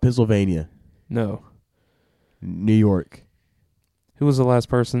 Pennsylvania. No. New York. Who was the last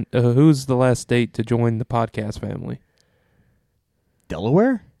person? Who's the last state to join the podcast family?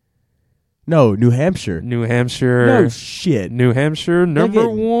 Delaware? No, New Hampshire. New Hampshire. No shit. New Hampshire, number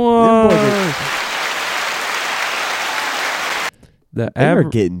 1. They're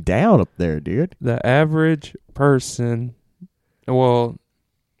getting down up there, dude. The average person, well,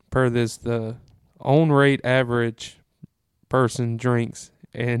 per this, the own rate average person drinks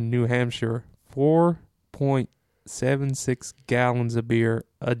in New Hampshire 4.76 gallons of beer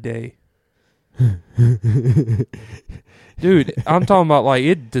a day. Dude, I'm talking about like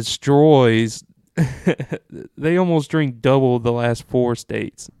it destroys. They almost drink double the last 4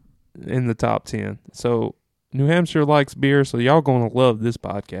 states in the top 10. So New Hampshire likes beer, so y'all gonna love this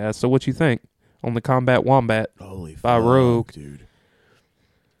podcast. So what you think on the Combat Wombat by Rogue, dude?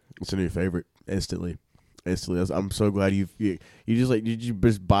 It's a new favorite instantly. I'm so glad you just like, did you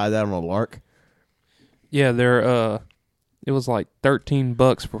just buy that on a lark? Yeah, they're it was like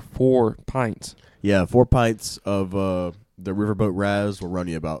 $13 for 4 pints. Yeah, 4 pints of the Riverboat Raz will run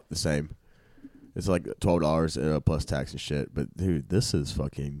you about the same. It's like $12 plus tax and shit. But dude, this is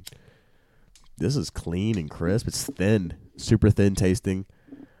clean and crisp. It's thin, super thin tasting.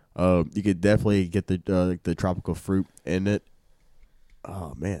 You could definitely get the tropical fruit in it.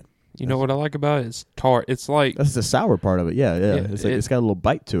 Oh man. You know what I like about it? It's tart. It's like that's the sour part of it. Yeah. It's got a little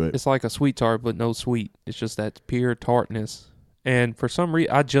bite to it. It's like a sweet tart, but no sweet. It's just that pure tartness. And for some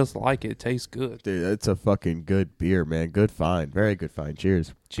reason, I just like it. It tastes good. Dude, it's a fucking good beer, man. Good find. Very good find.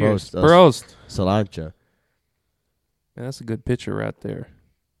 Cheers. Cheers. Prost. Salancha. Man, that's a good picture right there.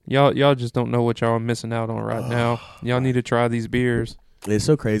 Y'all just don't know what y'all are missing out on right now. Y'all need to try these beers. It's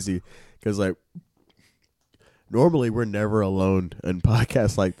so crazy because, like, normally we're never alone in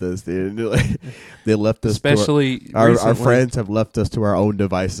podcasts like this, dude. They left us. Especially our friends have left us to our own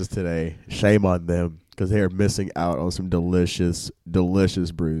devices today. Shame on them because they are missing out on some delicious,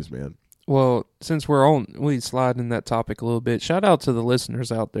 delicious brews, man. Well, since we slide in that topic a little bit. Shout out to the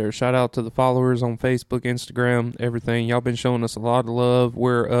listeners out there. Shout out to the followers on Facebook, Instagram, everything. Y'all been showing us a lot of love.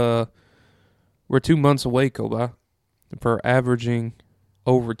 We're 2 months away, Koba, for averaging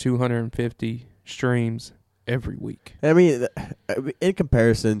over 250 streams every week. I mean, in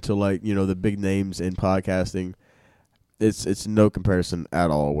comparison to like, you know, the big names in podcasting, it's no comparison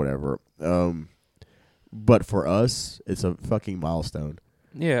at all. Whatever. But for us, it's a fucking milestone.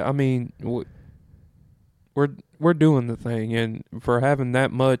 Yeah, I mean, we're doing the thing, and for having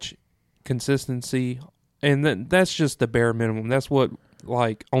that much consistency, and that's just the bare minimum. That's what,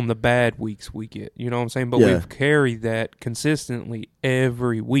 like, on the bad weeks we get. You know what I'm saying? But we've carried that consistently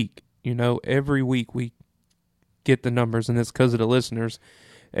every week. You know, every week we get the numbers, and it's because of the listeners.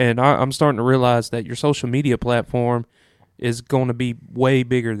 And I'm starting to realize that your social media platform is going to be way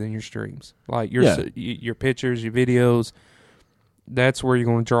bigger than your streams. Like your pictures, your videos. That's where you're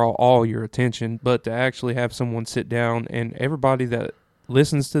going to draw all your attention. But to actually have someone sit down, and everybody that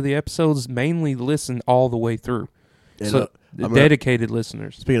listens to the episodes mainly listen all the way through. And so dedicated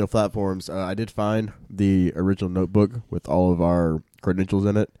listeners. Speaking of platforms, I did find the original notebook with all of our credentials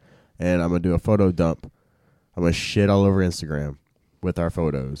in it. and I'm gonna do a photo dump. I'm gonna shit all over Instagram with our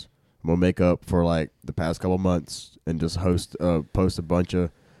photos. I'm gonna make up for like the past couple months and just post a bunch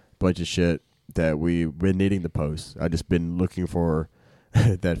of shit that we've been needing to post. I just been looking for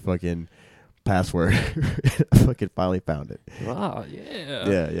that fucking password. I fucking finally found it. Wow,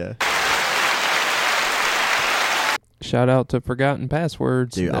 yeah. Yeah. Shout out to Forgotten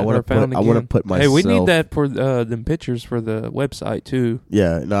Passwords. Dude, that I want to put myself. Hey, we need that for them pictures for the website too.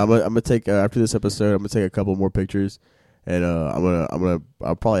 Yeah, no, I'm gonna take after this episode. I'm gonna take a couple more pictures, and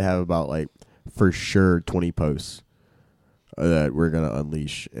I'll probably have about like for sure 20 posts that we're gonna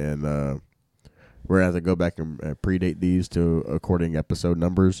unleash, and we're gonna have to go back and predate these to according episode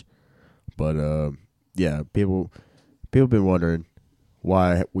numbers. But yeah, people been wondering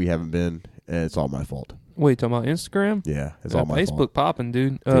why we haven't been, and it's all my fault. Wait, talking about Instagram? Yeah, it's all my fault. Facebook popping,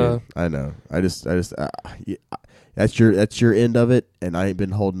 dude. Dude, I know. I just yeah, that's your end of it, and I ain't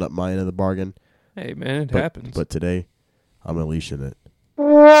been holding up my end of the bargain. Hey, man, it happens. But today, I'm unleashing it.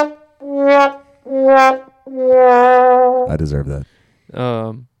 I deserve that.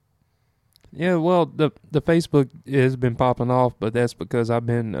 Yeah, well, the Facebook has been popping off, but that's because I've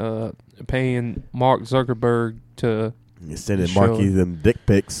been paying Mark Zuckerberg to You're sending Marky them dick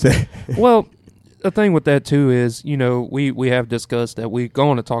pics. Well, the thing with that too is, we have discussed that we're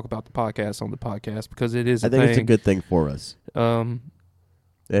going to talk about the podcast on the podcast because it is. I think it's a good thing for us.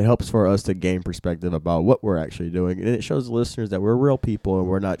 It helps for us to gain perspective about what we're actually doing, and it shows the listeners that we're real people and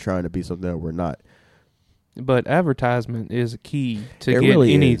we're not trying to be something that we're not. But advertisement is a key to get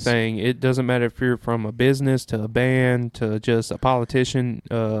really anything. It doesn't matter if you're from a business to a band to just a politician.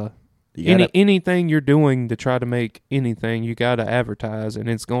 Anything you're doing to try to make anything, you got to advertise, and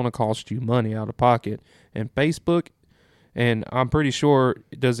it's going to cost you money out of pocket. And Facebook, and I'm pretty sure,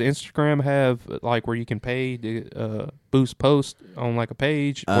 does Instagram have like where you can pay to boost post on like a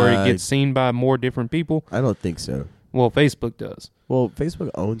page where it gets seen by more different people? I don't think so. Well, Facebook does. Well, Facebook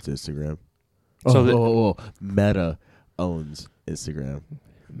owns Instagram. So Meta owns Instagram.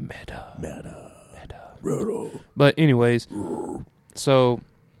 Meta. But anyways, so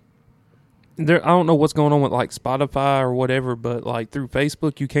there, I don't know what's going on with like Spotify or whatever, but like through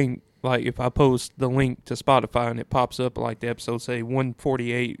Facebook, you can't, like if I post the link to Spotify and it pops up like the episode, say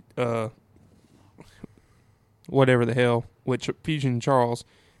 148, whatever the hell, with Fusion Charles,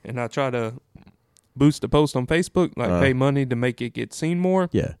 and I try to boost the post on Facebook, like pay money to make it get seen more.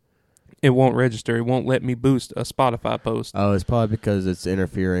 Yeah. It won't register. It won't let me boost a Spotify post. Oh, it's probably because it's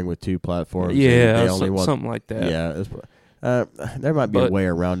interfering with two platforms. Yeah, something like that. Yeah, there might be a way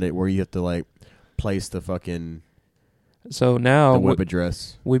around it where you have to like place the fucking. So now the web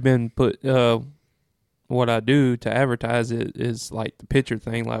address. We've been put. What I do to advertise it is like the picture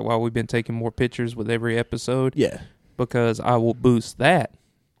thing. Like while we've been taking more pictures with every episode. Yeah. Because I will boost that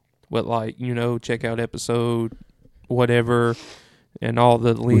with like check out episode, whatever. And all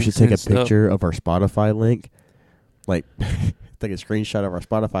the links. We should take a picture of our Spotify link, like take a screenshot of our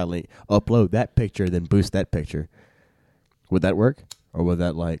Spotify link, upload that picture, then boost that picture. Would that work, or would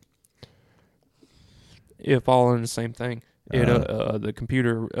that like? It fall in the same thing. The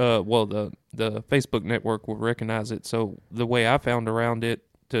computer, the Facebook network will recognize it. So the way I found around it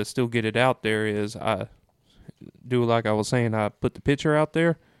to still get it out there is I do like I was saying. I put the picture out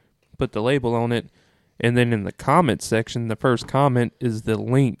there, put the label on it. And then in the comment section, the first comment is the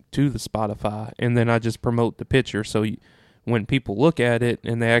link to the Spotify. And then I just promote the picture. So when people look at it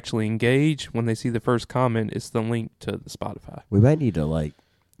and they actually engage, when they see the first comment, it's the link to the Spotify. We might need to like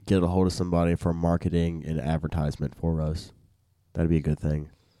get a hold of somebody for marketing and advertisement for us. That'd be a good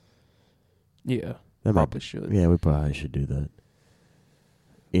thing. Yeah, probably should. Yeah, we probably should do that.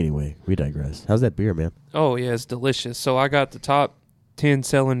 Anyway, we digress. How's that beer, man? Oh, yeah, it's delicious. So I got the top 10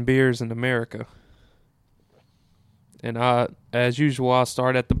 selling beers in America. And as usual, I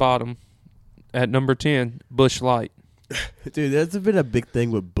start at the bottom. At number 10, Busch Light. Dude, that's been a big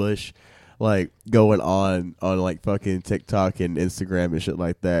thing with Busch, like, going on like, fucking TikTok and Instagram and shit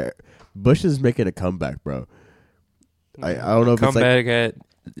like that. Busch is making a comeback, bro. I don't know if it's like... Comeback at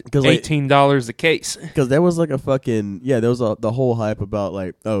 $18 a case. Because there was, like, a fucking... Yeah, there was the whole hype about,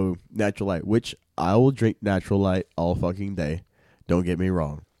 like, Natural Light, which I will drink Natural Light all fucking day. Don't get me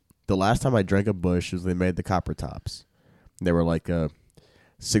wrong. The last time I drank a Busch was they made the Copper Tops. They were like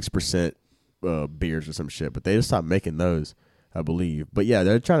 6% beers or some shit, but they just stopped making those, I believe. But yeah,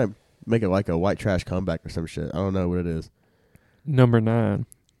 they're trying to make it like a white trash comeback or some shit. I don't know what it is. Number 9,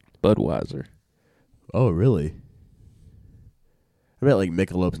 Budweiser. Oh, really? I bet like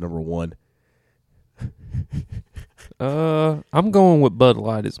Michelob's number 1. I'm going with Bud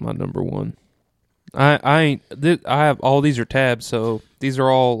Light as my number 1. I ain't. I have all these are tabs, so these are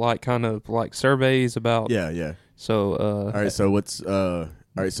all like kind of like surveys about. Yeah. So All right. So what's all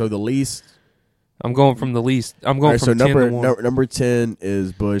right? So the least. I'm going from the least. I'm going All right, from so 10 to 1. number 10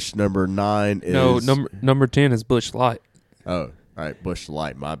 is Bush. Number 9 is No, number 10 is Busch Light, Oh, all right. Bush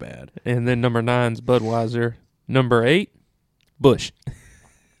Light. My bad. and then number 9 is Budweiser. Number 8, Busch.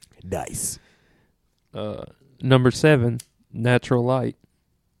 Nice. Number 7, Natural Light.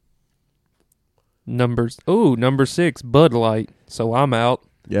 Number 6, Bud Light. So I'm out.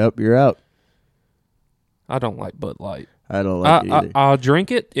 Yep, you're out. I don't like Bud Light. I don't like it either. I'll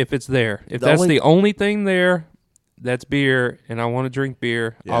drink it if it's there. If that's the only thing there, that's beer, and I want to drink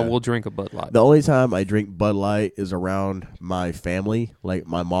beer, I will drink a Bud Light. The only time I drink Bud Light is around my family, like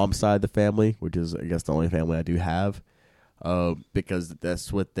my mom's side of the family, which is, I guess, the only family I do have, because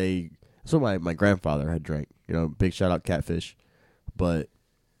that's what my grandfather had drank. You know, big shout out Catfish, but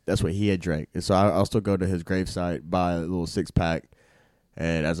that's what he had drank. And so I'll still go to his gravesite, buy a little 6-pack,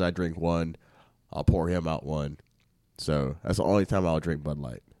 and as I drink one, I'll pour him out one. So that's the only time I'll drink Bud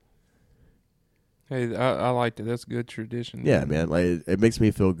Light. Hey, I liked it. That's a good tradition. Yeah, man. Like it makes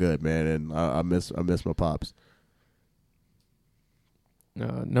me feel good, man, and I miss my pops.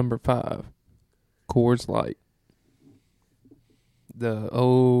 Number 5, Coors Light. The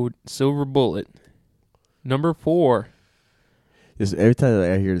old Silver Bullet. Number 4. Just every time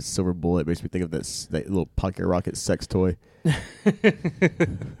that I hear the Silver Bullet, it makes me think of that little Pocket Rocket sex toy.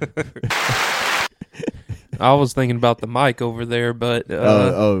 I was thinking about the mic over there, but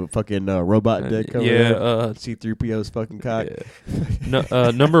fucking robot dick over yeah, there. C-3PO's fucking cock.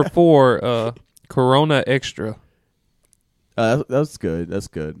 Yeah. Number 4, Corona Extra. That's good. That's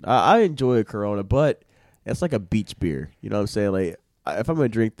good. I enjoy a Corona, but it's like a beach beer. You know what I'm saying? Like if I'm gonna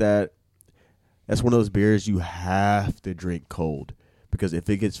drink that, that's one of those beers you have to drink cold, because if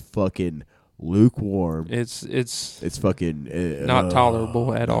it gets fucking lukewarm, it's fucking not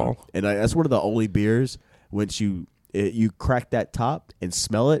tolerable at all. And that's one of the only beers. Once you crack that top and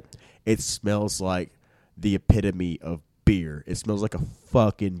smell it, it smells like the epitome of beer. It smells like a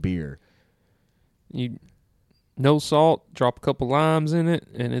fucking beer. No salt, drop a couple limes in it,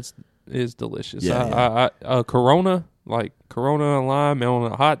 and it's delicious. Yeah. Corona, like Corona and lime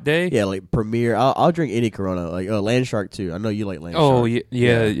on a hot day. Yeah, like Premier. I'll drink any Corona. Like Land Shark too. I know you like Land Shark. Oh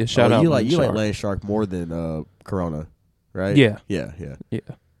yeah. Shout out. You like Land Shark more than Corona, right? Yeah.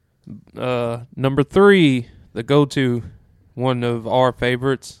 Number 3, the go-to, one of our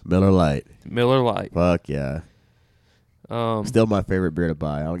favorites, Miller Lite. Miller Lite. Fuck yeah. Still my favorite beer to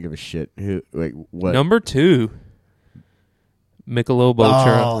buy. I don't give a shit. What? Number 2, Michelob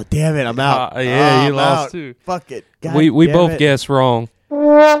Ultra. Oh, damn it. I'm out. Yeah, you I'm lost out. too. Fuck it. God We damn both it. guessed wrong.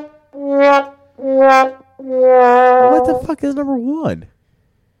 What the fuck is number 1?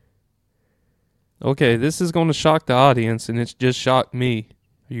 Okay, this is going to shock the audience, and it's just shocked me.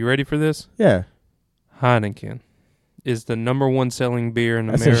 Are you ready for this? Yeah. Heineken is the number 1 selling beer in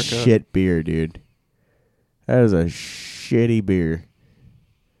That's America. a shit beer, dude. That is a shitty beer.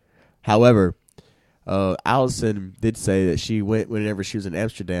 However, Allison did say that she went, whenever she was in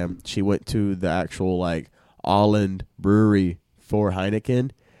Amsterdam, she went to the actual like Holland brewery for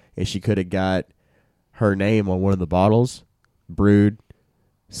Heineken, and she could have got her name on one of the bottles, brewed,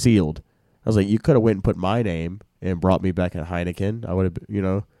 sealed. I was like, you could have went and put my name and brought me back a Heineken. I would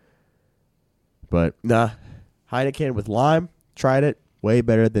have, But nah, Heineken with lime. Tried it. Way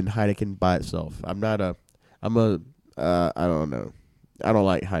better than Heineken by itself. I don't know. I don't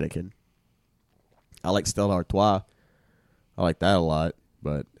like Heineken. I like Stella Artois. I like that a lot,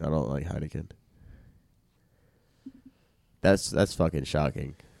 but I don't like Heineken. That's fucking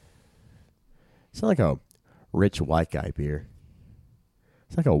shocking. It's not like a rich white guy beer.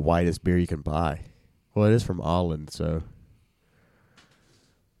 It's like a whitest beer you can buy. Well, it is from Holland, so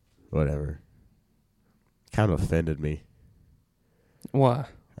whatever. Kind of offended me. Why?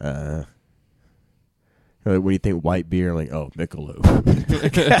 When you think white beer, like, oh, Michelob.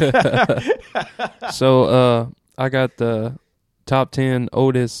 So, I got the top 10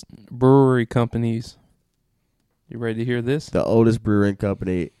 oldest brewery companies. You ready to hear this? The oldest brewing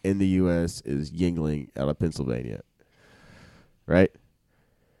company in the U.S. is Yuengling out of Pennsylvania. Right?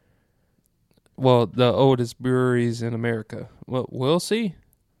 Well, the oldest breweries in America. Well, we'll see.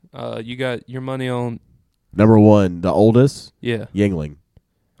 You got your money on... Number 1, the oldest? Yeah. Yuengling.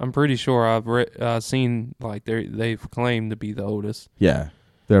 I'm pretty sure I've seen, like, they've claimed to be the oldest. Yeah.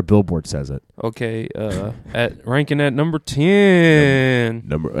 Their billboard says it. Okay, ranking at number 10.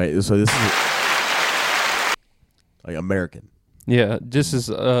 So this is like American. Yeah, this is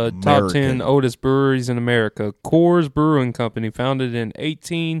top 10 oldest breweries in America. Coors Brewing Company, founded in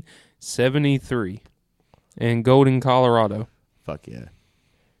 18 73 in Golden, Colorado. Fuck yeah.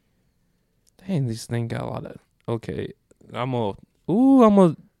 Dang, this thing got a lot of... Okay, I'm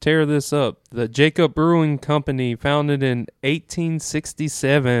gonna tear this up. The Jacob Brewing Company, founded in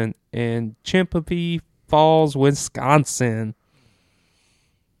 1867 in Chempapie Falls, Wisconsin.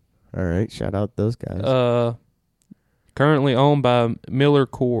 All right, shout out those guys. Currently owned by Miller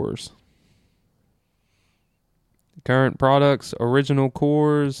Coors. Current products, Original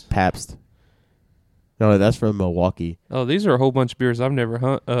Coors. Pabst. No, that's from Milwaukee. Oh, these are a whole bunch of beers I've never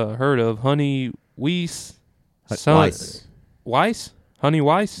heard of. Honey Weiss. Weiss? Honey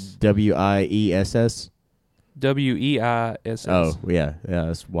Weiss? Wiess. Weiss. Oh, yeah,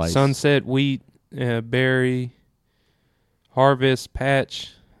 that's Weiss. Sunset Wheat, Berry, Harvest,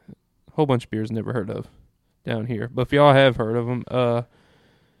 Patch. A whole bunch of beers never heard of down here. But if y'all have heard of them,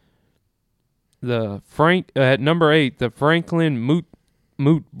 at number 8, the Franklin Moot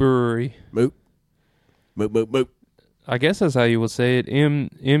Brewery. Moot. I guess that's how you would say it.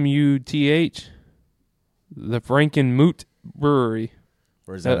 Muth. The Franken Moot Brewery.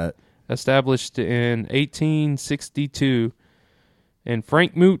 Where's that at? Established in 1862 in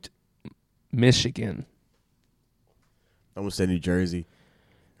Frankmoot, Michigan. I almost said New Jersey.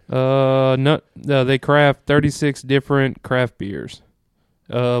 No, they craft 36 different craft beers.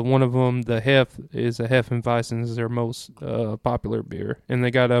 One of them, the Hef, is a Hefeweizen, is their most popular beer, and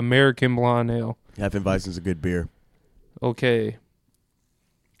they got an American Blonde Ale. Hefeweizen's a good beer. Okay.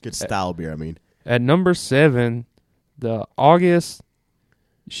 Good style beer, I mean. At number 7, the August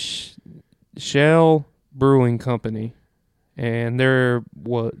Shell Brewing Company, and the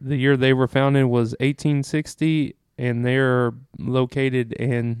year they were founded was 1860, and they're located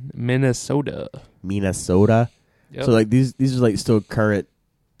in Minnesota. Minnesota. Yep. So like these are like still current,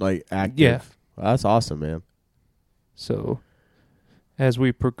 like active. Yeah. Well, that's awesome, man. So, as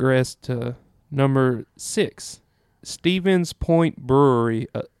we progress to number 6, Stevens Point Brewery,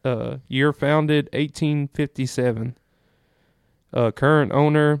 year founded 1857. Current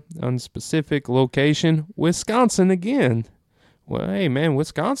owner, unspecific location, Wisconsin again. Well, hey man,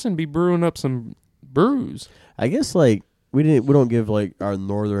 Wisconsin be brewing up some brews. I guess like we don't give like our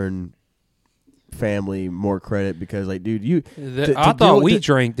northern family more credit because like dude I thought we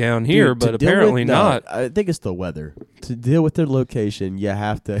drank down here, but apparently not. I think it's the weather. To deal with their location, you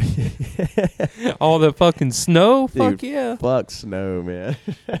have to all the fucking snow. Dude, fuck yeah, fuck snow, man.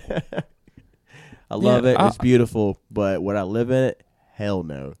 I love it. It's beautiful, but would I live in it? Hell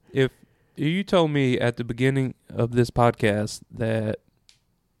no. If you told me at the beginning of this podcast that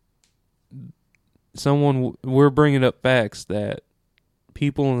we're bringing up facts that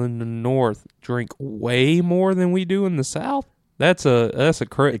people in the North drink way more than we do in the South, that's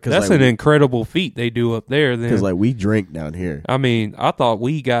an incredible feat they do up there. Because like we drink down here. I mean, I thought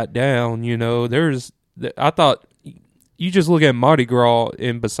we got down. I thought you just look at Mardi Gras,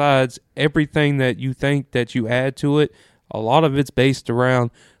 and besides everything that you think that you add to it, a lot of it's based around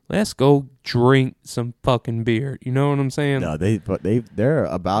let's go drink some fucking beer. You know what I'm saying? No, they're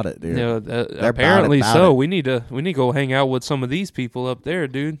about it, dude. They're apparently about so. It. We need to go hang out with some of these people up there,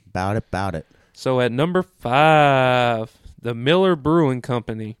 dude. About it. So at number 5, the Miller Brewing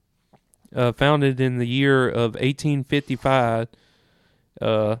Company, founded in the year of 1855.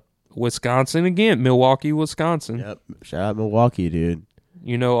 Wisconsin again, Milwaukee, Wisconsin. Yep. Shout out Milwaukee, dude.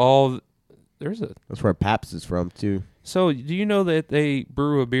 That's where Pabst is from too. So, do you know that they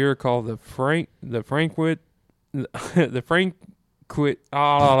brew a beer called the Frankwit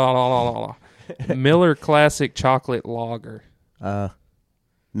Miller Classic Chocolate Lager?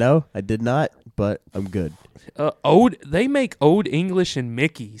 No, I did not, but I'm good. They make Old English and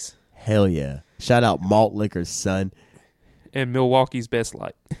Mickey's. Hell yeah! Shout out Malt Liquor, son. And Milwaukee's Best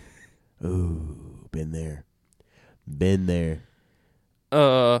Light. Ooh, been there.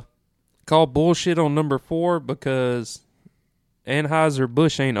 Call bullshit on number 4 because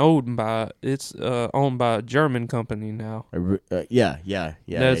Anheuser-Busch ain't owned by it's owned by a German company now. Yeah.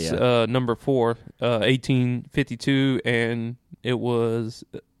 That's number 4, 1852, and it was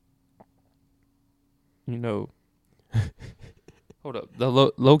hold up.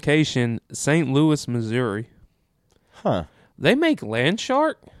 The location, St. Louis, Missouri. Huh. They make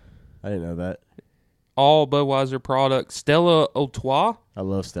Landshark. I didn't know that. All Budweiser products, Stella Artois. I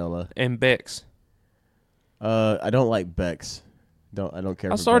love Stella. And Beck's. I don't like Beck's. I don't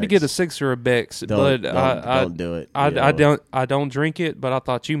care. I started to get a 6er of Beck's, but don't do it. I don't drink it, but I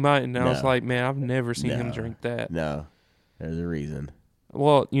thought you might, and I was like, man, I've never seen him drink that. No, there's a reason.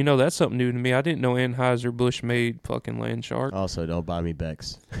 Well, that's something new to me. I didn't know Anheuser-Busch made fucking Landshark. Also, don't buy me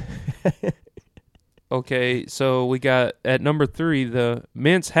Beck's. Okay, so we got at number 3 the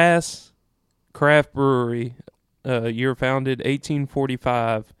Mintz Haas Craft Brewery, year founded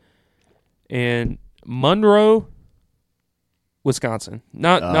 1845, in Monroe, Wisconsin.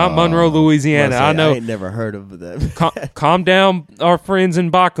 Not Monroe, Louisiana. I know. I ain't never heard of that. Calm down, our friends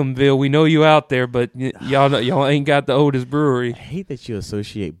in Bockumville. We know you out there, but y'all ain't got the oldest brewery. I hate that you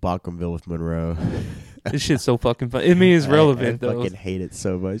associate Bockumville with Monroe. This shit's so fucking fun. I mean, it's relevant I though. fucking hate it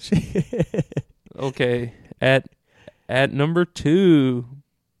so much. Okay, at number 2.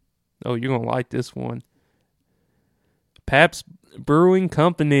 Oh, you're gonna like this one. Pabst Brewing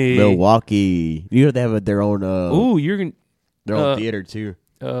Company, Milwaukee. You know they have their own. Ooh, you're gonna. Their own theater too.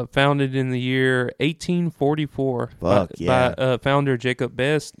 Founded in the year 1844 by founder Jacob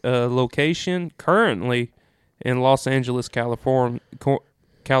Best. Location currently in Los Angeles, California,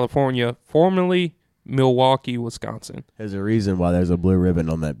 formerly Milwaukee, Wisconsin. There's a reason why there's a blue ribbon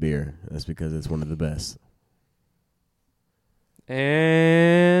on that beer. That's because it's one of the best.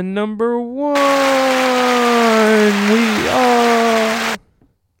 And number 1, we are.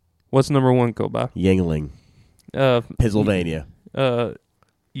 What's number 1 go by? Yuengling, Pennsylvania.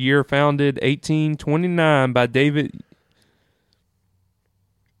 Year founded 1829 by David.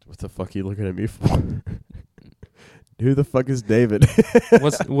 What the fuck are you looking at me for? Who the fuck is David?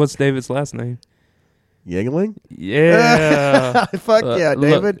 What's David's last name? Yuengling? Yeah. Fuck yeah,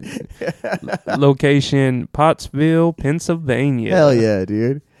 David. Location Pottsville, Pennsylvania. Hell yeah,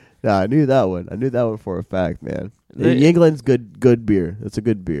 dude. Nah, I knew that one. I knew that one for a fact, man. Yuengling's good beer. It's a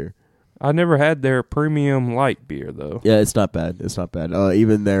good beer. I never had their premium light beer though. Yeah, it's not bad. It's not bad.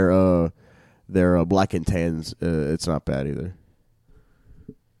 Even their black and tans, it's not bad either.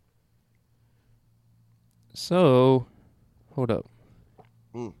 So, hold up.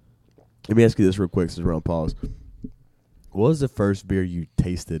 Let me ask you this real quick since we're on pause. What was the first beer you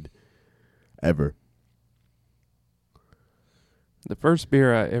tasted ever? The first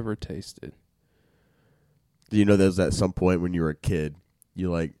beer I ever tasted. Do you know there was at some point when you were a kid,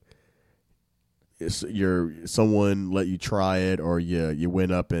 someone let you try it, or you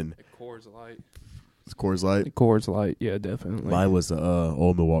went up and Coors Light. It's Coors Light. Coors Light, yeah, definitely. Mine was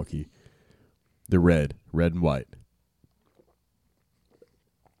Old Milwaukee, the red and white.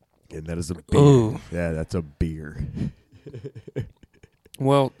 And that is a beer. Ooh. Yeah, that's a beer.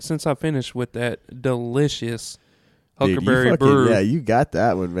 Well, since I finished with that delicious Dude, Huckleberry Brew, yeah, you got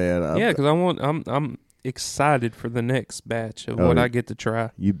that one, man. because I'm excited for the next batch of what I get to try.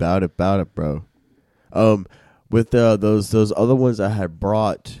 You bout it, bro. With those other ones I had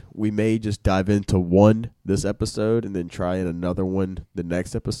brought, we may just dive into one this episode and then try in another one the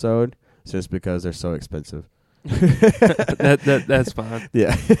next episode, just because they're so expensive. That's fine.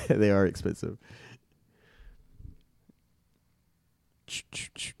 Yeah, they are expensive.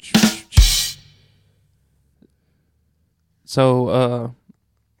 So,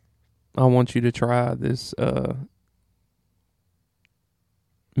 I want you to try this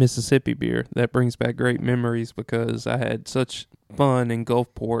Mississippi beer. That brings back great memories because I had such fun in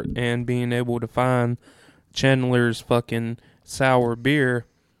Gulfport and being able to find Chandler's fucking sour beer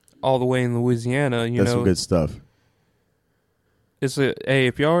all the way in Louisiana. That's some good stuff. Hey,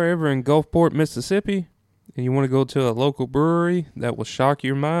 if y'all are ever in Gulfport, Mississippi, and you want to go to a local brewery that will shock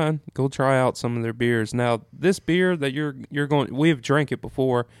your mind, go try out some of their beers. Now, this beer that you're going, we have drank it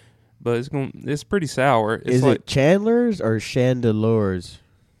before, but it's pretty sour. Is it Chandler's or Chandeleurs?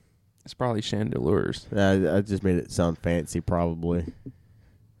 It's probably Chandeleurs. I just made it sound fancy, probably.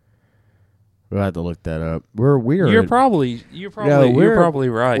 We'll have to look that up. You're probably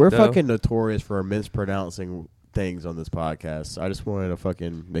right. We're though. fucking notorious for mispronouncing things on this podcast. So I just wanted to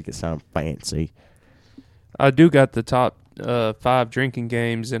fucking make it sound fancy. I do got the top 5 drinking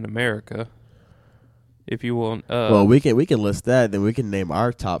games in America. If you will, well, we can list that, then we can name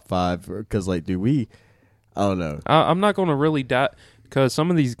our top 5 because, I don't know. I'm not going to really because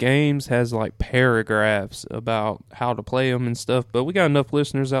some of these games has like paragraphs about how to play them and stuff. But we got enough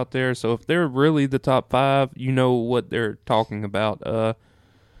listeners out there, so if they're really the top 5, you know what they're talking about.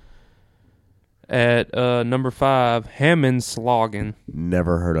 At number 5, Hammond Slogan.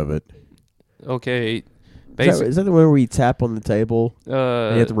 Never heard of it. Okay. Is that the one where you tap on the table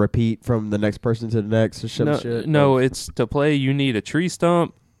and you have to repeat from the next person to the next or some shit? No, it's to play you need a tree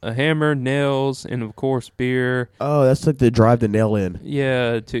stump, a hammer, nails, and of course beer. Oh, that's like to drive the nail in.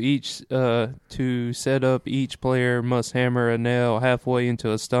 Yeah, to set up, each player must hammer a nail halfway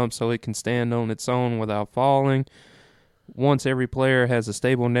into a stump so it can stand on its own without falling. Once every player has a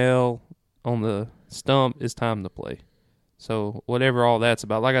stable nail on the stump, it's time to play. So whatever all that's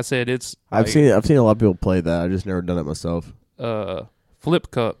about, like I said, I've seen a lot of people play that. I just never done it myself.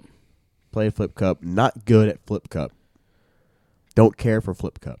 Flip Cup. Played Flip Cup. Not good at Flip Cup. Don't care for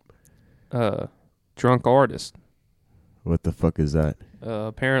Flip Cup. Drunk Artist. What the fuck is that?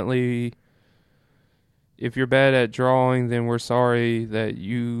 Apparently, if you're bad at drawing, then we're sorry that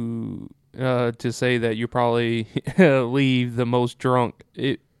you to say that you probably leave the most drunk.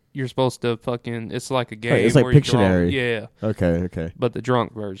 You're supposed to fucking. It's like a game. It's like where you Pictionary. draw. Yeah. Okay. But the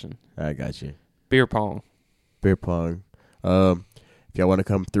drunk version. I got you. Beer pong. Beer pong. If y'all want to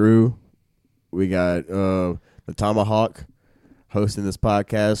come through, we got the Tomahawk hosting this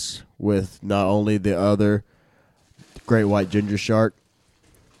podcast with not only the other great white ginger shark.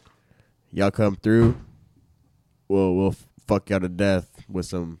 Y'all come through, we'll fuck y'all to death with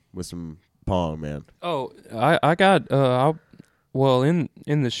some pong, man. Oh, I got well in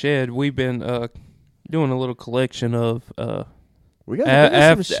the shed we've been doing a little collection of We got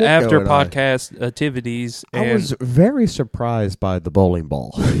after some shit going on. podcast activities. I And was very surprised by the bowling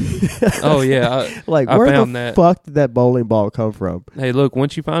ball. oh yeah, Like, I where found the that. fuck did that bowling ball come from? Hey, look,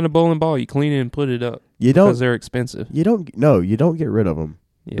 once you find a bowling ball, you clean it and put it up. You because don't. they're expensive. You don't get rid of them.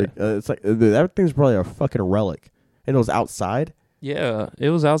 Yeah, It's like that thing's probably a fucking relic, and it was outside. yeah. It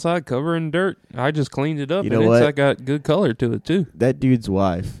was outside, covered in dirt. I just cleaned it up, You and know what? I got good color to it too. That dude's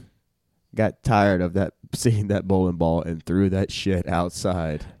wife got tired of seeing that bowling ball and threw that shit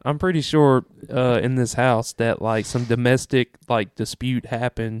outside. I'm pretty sure in this house that like some domestic like dispute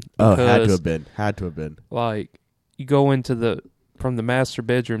happened. Oh, Because, had to have been. like you go into from the master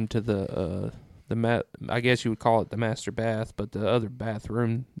bedroom to the I guess you would call it the master bath, but the other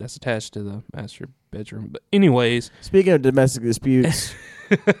bathroom that's attached to the master bedroom. But anyways, Speaking of domestic disputes,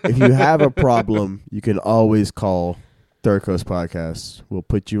 if you have a problem, you can always call Third Coast Podcast. We'll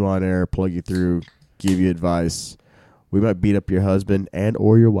put you on air, plug you through, give you advice. We might beat up your husband and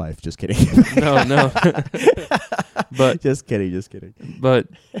or your wife. Just kidding. no. But just kidding. But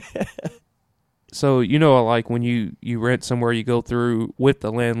so like when you rent somewhere, you go through with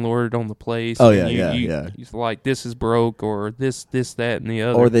the landlord on the place. Oh, and yeah, you, yeah. You're like, this is broke, or this, that, and the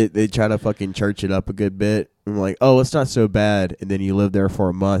other. Or they try to fucking church it up a good bit. I'm like, oh, it's not so bad. And then you live there for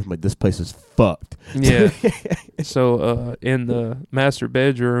a month. I'm like, this place is fucked. Yeah. So in the master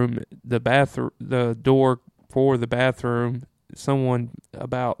bedroom, the door for the bathroom, someone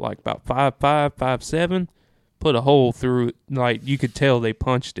about 5'5", 5'7", put a hole through it. Like you could tell they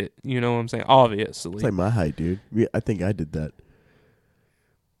punched it. You know what I'm saying? Obviously. It's like my height, dude. I think I did that.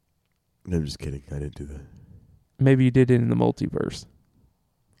 No, I'm just kidding. I didn't do that. Maybe you did it in the multiverse.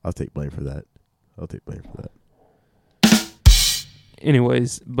 I'll take blame for that.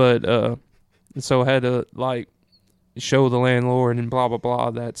 Anyways, but so I had to show the landlord and blah blah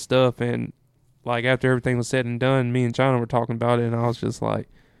blah that stuff, and after everything was said and done, me and China were talking about it, and I was just like,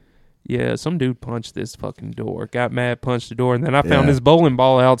 yeah, some dude punched this fucking door, got mad, punched the door, and then I found his bowling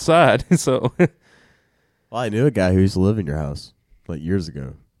ball outside. So Well, I knew a guy who used to live in your house years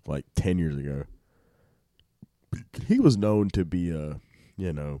ago, 10 years ago. He was known to be a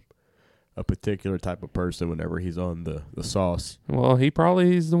particular type of person whenever he's on the sauce. well,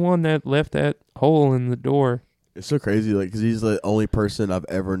 he's the one that left that hole in the door. It's so crazy, because he's the only person I've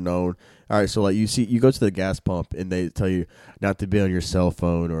ever known. All right, so you go to the gas pump and they tell you not to be on your cell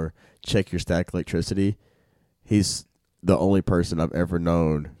phone or check your stack electricity. He's the only person I've ever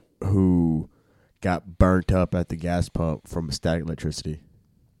known who got burnt up at the gas pump from static electricity.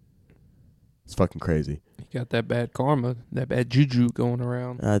 It's fucking crazy. He got that bad karma, that bad juju going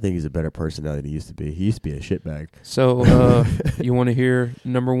around. I think he's a better person now than he used to be. He used to be a shitbag. So you want to hear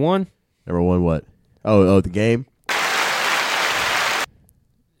number one? Number one, what? Oh, the game?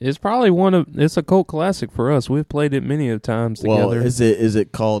 It's probably it's a cult classic for us. We've played it many of times together. Well, is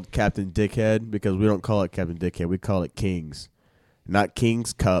it called Captain Dickhead? Because we don't call it Captain Dickhead. We call it Kings. Not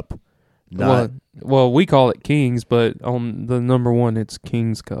King's Cup. Well, we call it Kings, but on the number one, it's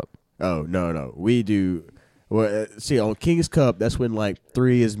King's Cup. Oh, no. We do. Well, see, on King's Cup, that's when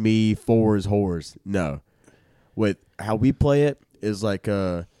 3 is me, 4 is whores. No. With how we play it is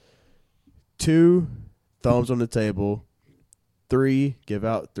 2 thumbs on the table, 3 give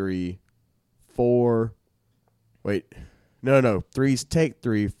out 3, 4. Wait, no. 3's take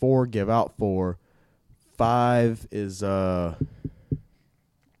 3, 4 give out 4, 5 is fuck.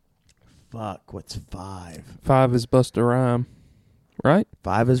 What's 5? 5 is bust a rhyme, right?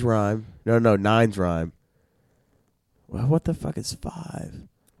 5 is rhyme. No, 9's rhyme. Well, what the fuck is 5?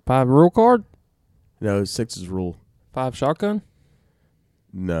 5 rule card. No, 6 is rule. 5 shotgun.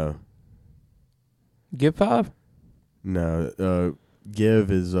 No. Give 5. No, give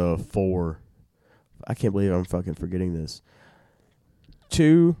is 4. I can't believe I'm fucking forgetting this.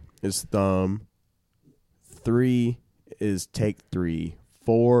 2 is thumb. 3 is take 3.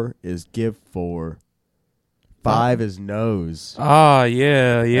 4 is give 4. 5 is nose. Ah,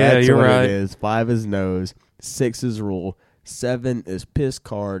 yeah, That's you're what right. it is. 5 is nose. 6 is rule. 7 is piss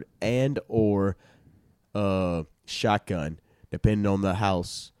card and or shotgun, depending on the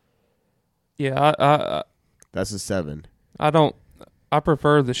house. Yeah, That's a 7. I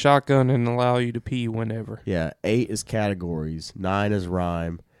prefer the shotgun and allow you to pee whenever. Yeah, 8 is categories. 9 is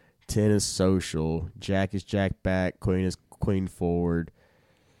rhyme. 10 is social. Jack is jack back. Queen is queen forward.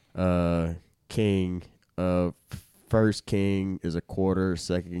 King. First king is a quarter.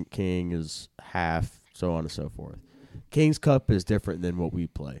 Second king is half. So on and so forth. King's Cup is different than what we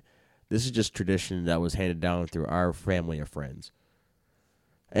play. This is just tradition that was handed down through our family of friends.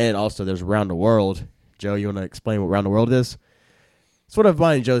 And also, there's Round the World. Joe, you want to explain what Round the World is? It's one of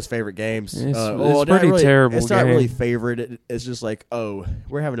mine and Joe's favorite games. It's Not pretty really, terrible It's not game. really favorite. It's just like, oh,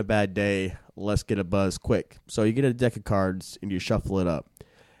 we're having a bad day. Let's get a buzz quick. So you get a deck of cards and you shuffle it up.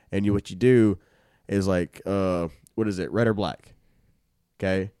 And what you do is like, what is it, red or black?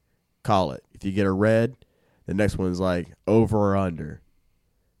 Okay? Call it. If you get a red, the next one's like over or under.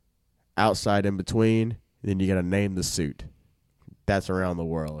 Outside, in between, then you got to name the suit. That's Around the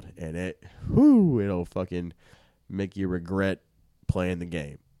World. And it'll fucking make you regret playing the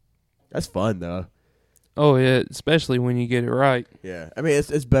game. That's fun, though. Oh, yeah, especially when you get it right. Yeah. I mean,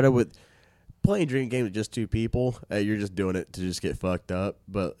 it's better with playing drinking games with just 2 people. You're just doing it to just get fucked up.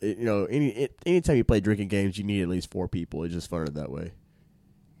 But, anytime you play drinking games, you need at least 4 people. It's just funner that way.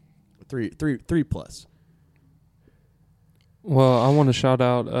 Three plus. Well, I want to shout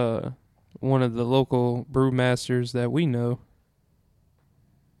out one of the local brewmasters that we know,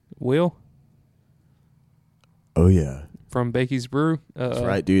 Will. Oh, yeah. From Bakey's Brew. That's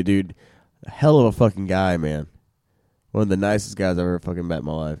right, dude. A hell of a fucking guy, man. One of the nicest guys I've ever fucking met in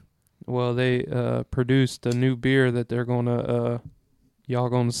my life. Well, they produced a new beer that they're gonna y'all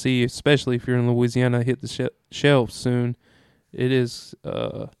gonna see, especially if you're in Louisiana, hit the shelves soon. It is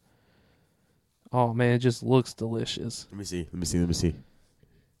oh man, it just looks delicious. Let me see.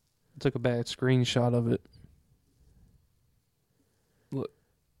 Took a bad screenshot of it. Look.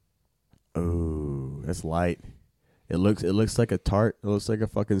 Oh, that's light. It looks like a tart. It looks like a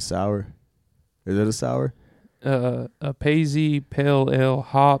fucking sour. Is it a sour? A Paisy Pale Ale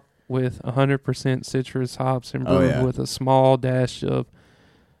hop with 100% citrus hops and brewed with a small dash of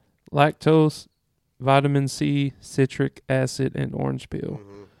lactose, vitamin C, citric acid, and orange peel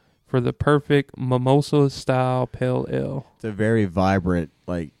for the perfect mimosa-style pale ale. It's a very vibrant,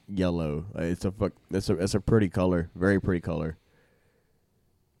 like yellow. It's a pretty color, very pretty color.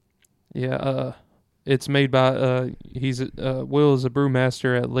 Yeah, it's made by Will is a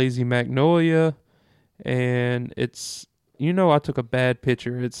brewmaster at Lazy Magnolia, and it's I took a bad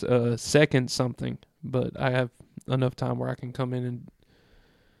picture. It's second something, but I have enough time where I can come in and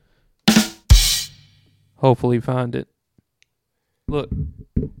hopefully find it. Look,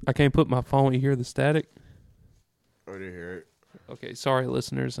 I can't put my phone. You hear the static? I did hear it. Okay, sorry,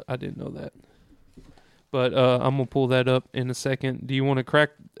 listeners. I didn't know that. But I'm going to pull that up in a second. Do you want to crack...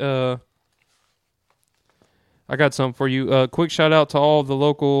 I got something for you. Quick shout out to all the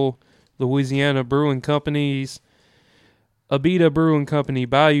local Louisiana brewing companies. Abita Brewing Company,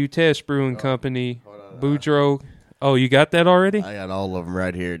 Bayou Teche Brewing Company, Boudreaux. Oh, you got that already? I got all of them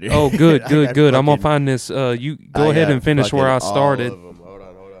right here, dude. Oh, good. I'm going to find this. You go ahead and finish where I started. Hold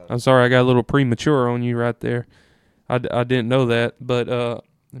on. I'm sorry, I got a little premature on you right there. I didn't know that, but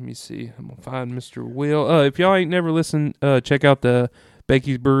let me see. I'm going to find Mr. Will. If y'all ain't never listened, check out the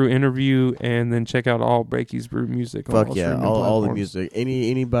Bakey's Brew interview, and then check out all Bakey's Brew music. Fuck yeah, all the music.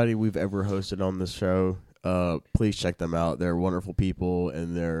 Anybody we've ever hosted on this show, please check them out. They're wonderful people,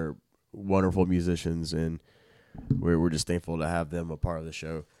 and they're wonderful musicians, and we're just thankful to have them a part of the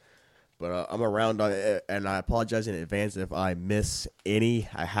show. But I'm around, and I apologize in advance if I miss any.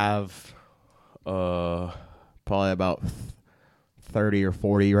 I have probably about 30 or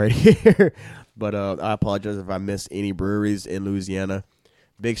 40 right here. But I apologize if I miss any breweries in Louisiana.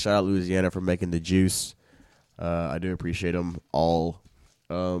 Big shout out Louisiana for making the juice. I do appreciate them all.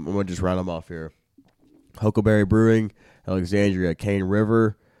 I'm going to just round them off here. Huckleberry Brewing, Alexandria, Cane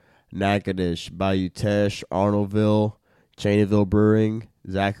River, Natchitoches, Bayou Teche, Arnoldville, Cheneyville Brewing,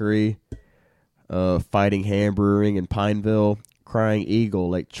 Zachary, Fighting Hand Brewing in Pineville, Crying Eagle,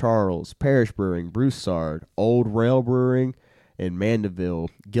 Lake Charles, Parish Brewing, Broussard, Old Rail Brewing in Mandeville,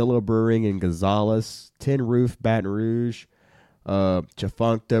 Gilla Brewing in Gonzales, Tin Roof, Baton Rouge,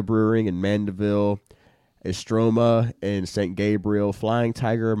 Chafuncta Brewing in Mandeville, Estroma in St. Gabriel, Flying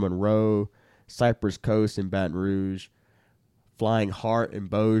Tiger Monroe, Cypress Coast in Baton Rouge, Flying Heart in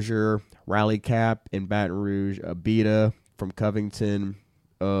Bossier, Rally Cap in Baton Rouge, Abita from Covington,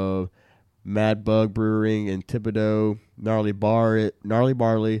 Mad Bug Brewing in Thibodaux, Gnarly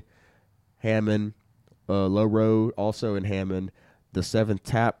Barley, Hammond, Low Road also in Hammond, the Seventh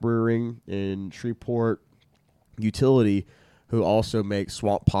Tap Brewing in Shreveport, Utility, who also makes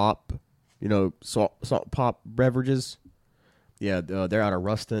Swamp Pop, Swamp Pop beverages. Yeah, they're out of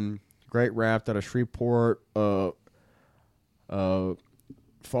Ruston. Great Raft out of Shreveport.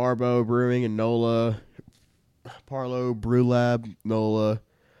 Farbo Brewing in NOLA. Parlo Brew Lab, NOLA.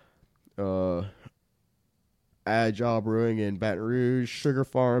 Agile Brewing in Baton Rouge. Sugar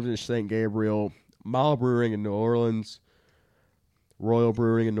Farms in St. Gabriel. Mile Brewing in New Orleans. Royal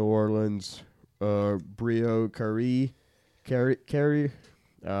Brewing in New Orleans. Brio Carrie.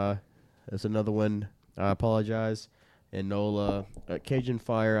 That's another one. I apologize. In NOLA. Cajun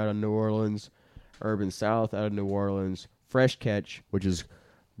Fire out of New Orleans. Urban South out of New Orleans. Fresh Catch, which is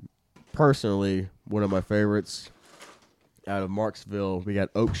personally one of my favorites, out of Marksville. We got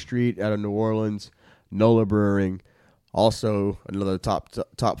Oak Street out of New Orleans. NOLA Brewing, also another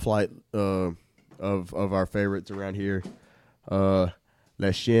top flight of our favorites around here. La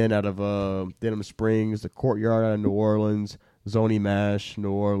Chine out of Denham Springs. The Courtyard out of New Orleans. Zony Mash,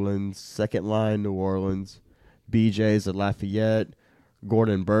 New Orleans. Second Line, New Orleans. BJ's at Lafayette.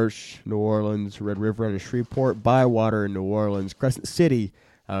 Gordon Birch, New Orleans. Red River out of Shreveport. Bywater in New Orleans. Crescent City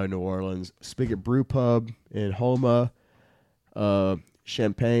out of New Orleans. Spigot Brew Pub in Homa.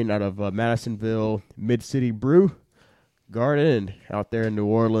 Champagne out of Madisonville. Mid-City Brew Garden out there in New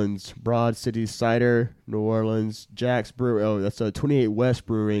Orleans. Broad City Cider, New Orleans. Jack's Brew. Oh, that's 28 West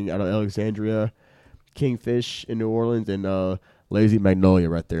Brewing out of Alexandria. Kingfish in New Orleans. And Lazy Magnolia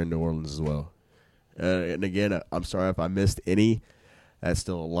right there in New Orleans as well. And again, I'm sorry if I missed any. That's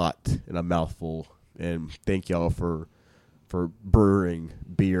still a lot and a mouthful. And thank y'all for brewing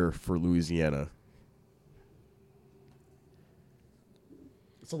beer for Louisiana.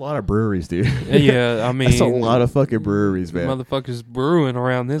 It's a lot of breweries, dude. Yeah, I mean, that's a lot of fucking breweries, man. Motherfuckers brewing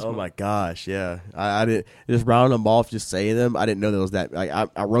around this. Oh my gosh, yeah. I didn't just round them off, just saying them. I didn't know there was that. Like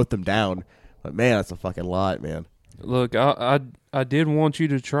I wrote them down, but man, that's a fucking lot, man. Look, I did want you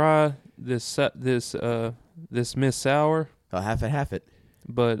to try this Miss Sour. Oh, half it.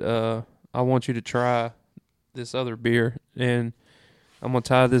 But I want you to try this other beer, and I'm gonna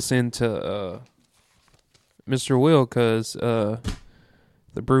tie this into Mr. Will, because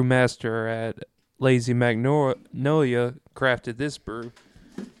the brewmaster at Lazy Magnolia crafted this brew,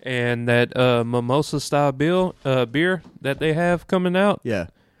 and that mimosa style beer that they have coming out. Yeah,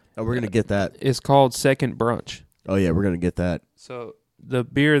 oh, we're gonna get that. It's called Second Brunch. Oh yeah, we're gonna get that. So the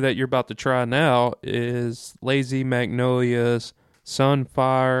beer that you're about to try now is Lazy Magnolia's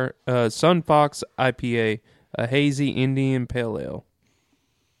Sunfox IPA, a hazy Indian pale ale.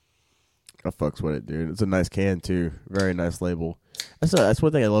 I fucks with it, dude. It's a nice can too. Very nice label. That's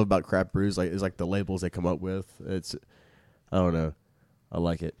one thing I love about craft brews. Is the labels they come up with. It's, I don't know, I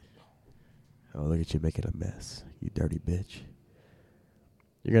like it. Oh, look at you making a mess, you dirty bitch.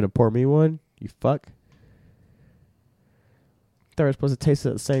 You're gonna pour me one, you fuck. I thought we were supposed to taste it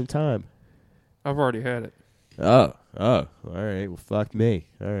at the same time. I've already had it. Oh, all right. Well, fuck me.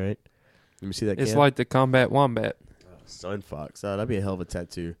 All right. Let me see that. It's can. like the Combat Wombat. Sun Fox. Oh, that'd be a hell of a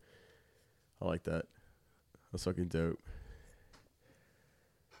tattoo. I like that. That's fucking dope.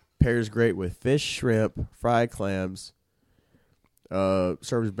 Pairs great with fish, shrimp, fried clams.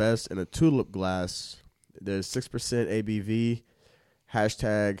 Serves best in a tulip glass. There's 6% ABV.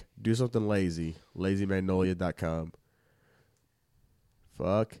 Hashtag do something lazy. LazyMagnolia.com.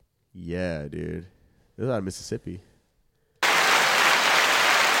 Fuck yeah, dude. This is out of Mississippi.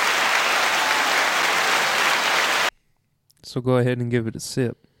 So go ahead and give it a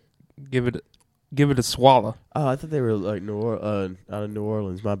sip. Give it a swallow. Oh, I thought they were like out of New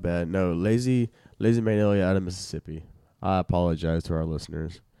Orleans. My bad. No, Lazy Magnolia out of Mississippi. I apologize to our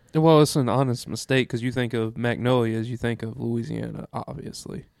listeners. Well, it's an honest mistake because you think of Magnolias, you think of Louisiana,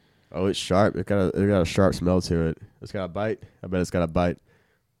 obviously. Oh, it's sharp. It got a sharp smell to it. It's got a bite. I bet it's got a bite.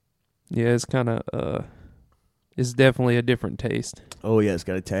 Yeah, it's kind of it's definitely a different taste. Oh yeah, it's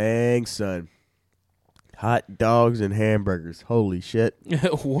got a tang, son. Hot dogs and hamburgers. Holy shit.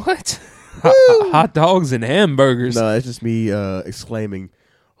 What? Hot dogs and hamburgers. No, it's just me exclaiming,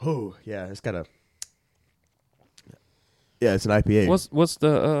 "Oh yeah, it's got a." Yeah, it's an IPA. What's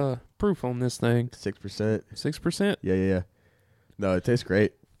the proof on this thing? 6%. 6%? Yeah. No, it tastes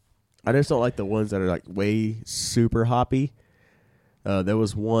great. I just don't like the ones that are like way super hoppy. There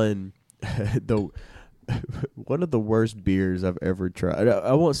was one, one of the worst beers I've ever tried.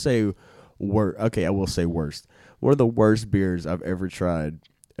 I won't say worst. Okay, I will say worst. One of the worst beers I've ever tried.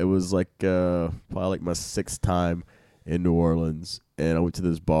 It was like probably like my 6th time, in New Orleans, and I went to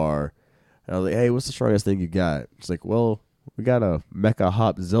this bar, and I was like, "Hey, what's the strongest thing you got?" It's like, "Well, we got a Mecca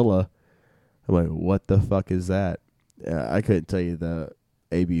Hopzilla." I'm like, "What the fuck is that?" I couldn't tell you the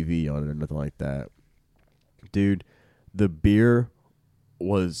ABV on it or nothing like that, dude. The beer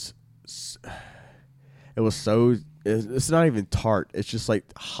was, it was so. It's not even tart. It's just like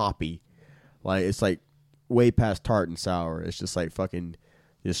hoppy, like it's like way past tart and sour. It's just like fucking,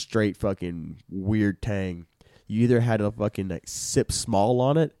 just straight fucking weird tang. You either had to fucking like sip small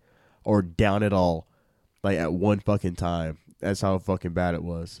on it or down it all, like at one fucking time. That's how fucking bad it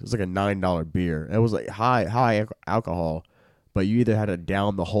was. It was like a $9 beer. It was like high alcohol, but you either had to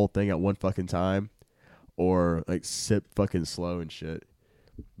down the whole thing at one fucking time or like sip fucking slow and shit.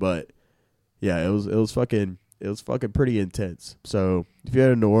 But yeah, it was fucking pretty intense. So if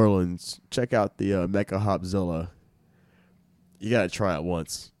you're in New Orleans, check out the Mecca Hopzilla. You gotta try it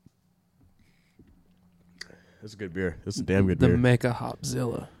once. It's a good beer. It's a damn good beer. The Mecca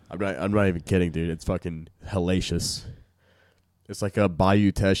Hopzilla. I'm not even kidding, dude. It's fucking hellacious. It's like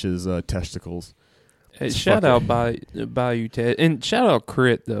Bayou Tesh's testicles. Hey, shout out Bayou Tesh, and shout out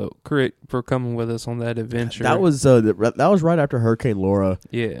Crit though. Crit for coming with us on that adventure. That was right after Hurricane Laura.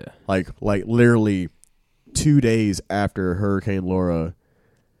 Yeah. Like literally 2 days after Hurricane Laura.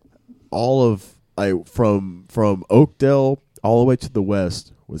 All of from Oakdale all the way to the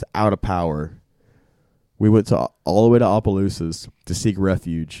west was out of power. We went all the way to Opelousas to seek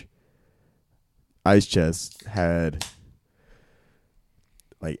refuge. Ice Chest had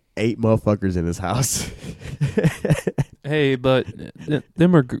like 8 motherfuckers in his house. Hey, but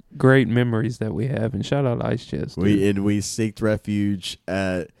them are great memories that we have, and shout out Ice Chest. We seeked refuge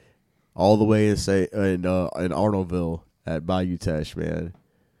at all the way in Arnoldville at Bayou Tesh, man.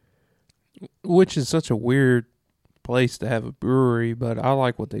 Which is such a weird place to have a brewery, but I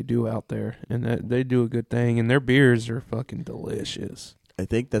like what they do out there, and that they do a good thing, and their beers are fucking delicious. I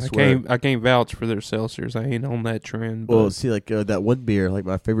think that's I can't vouch for their seltzers. I ain't on that trend. But. Well, see, like that one beer, like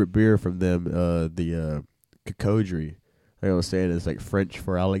my favorite beer from them, the Cocodrie. Like I was saying, is like French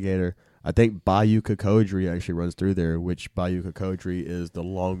for alligator. I think Bayou Cocodrie actually runs through there, which Bayou Cocodrie is the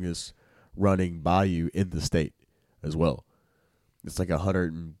longest running bayou in the state as well. It's like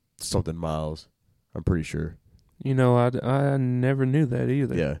 100 and something miles. I'm pretty sure. You know, I never knew that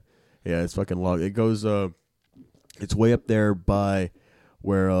either. Yeah, it's fucking long. It goes, it's way up there by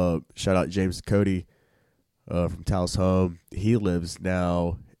where, shout out James Cody, from Taos Home. He lives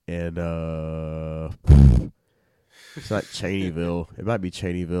now in, it's not Cheneyville. It might be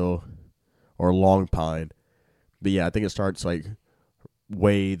Cheneyville or Long Pine. But yeah, I think it starts like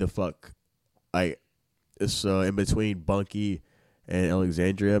way the fuck, it's in between Bunkie and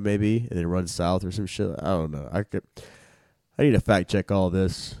Alexandria maybe, and then runs south or some shit. I don't know. I need to fact check all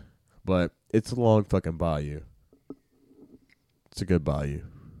this, but it's a long fucking bayou. It's a good bayou.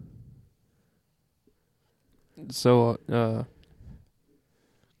 So,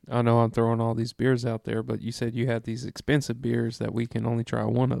 I know I'm throwing all these beers out there, but you said you had these expensive beers that we can only try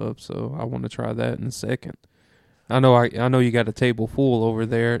one of, so I want to try that in a second. I know you got a table full over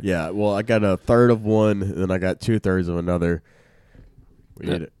there. Yeah, well, I got a third of one, and then I got 2/3 of another. We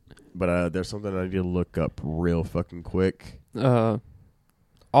need it. But there's something I need to look up real fucking quick.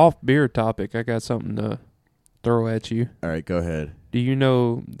 Off beer topic, I got something to throw at you. All right, go ahead. Do you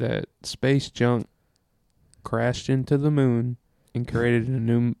know that space junk crashed into the moon and created a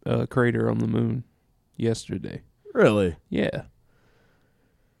new crater on the moon yesterday? Really? Yeah.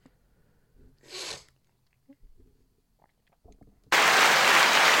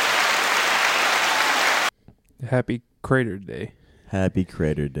 Happy Crater Day. Happy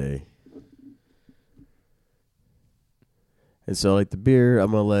Crater Day. And so, like the beer,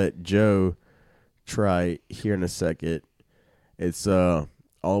 I'm gonna let Joe try here in a second. It's all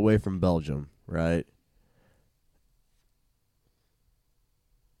the way from Belgium, right?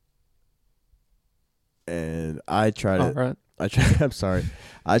 And I tried it. Right. I'm sorry.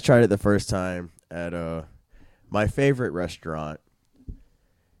 I tried it the first time at my favorite restaurant,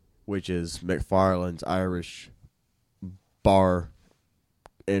 which is McFarland's Irish Bar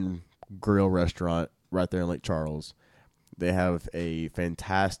and Grill Restaurant right there in Lake Charles. They have a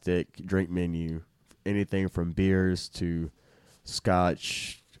fantastic drink menu, anything from beers to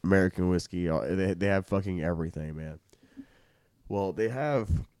scotch, American whiskey. They have fucking everything, man. Well, they have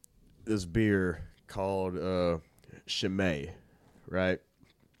this beer called Chimay, right?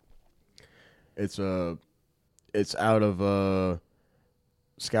 It's out of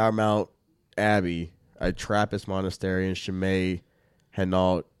Skymount Abbey, a Trappist monastery in Chimay,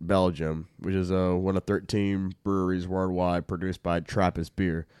 Hainaut, Belgium, which is one of 13 breweries worldwide produced by Trappist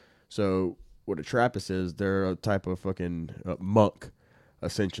beer. So what a Trappist is, they're a type of fucking monk,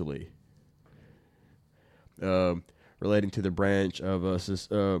 essentially. Relating to the branch of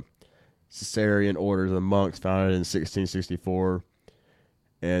Caesarean orders of monks founded in 1664,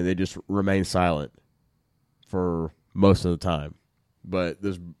 and they just remain silent for most of the time. But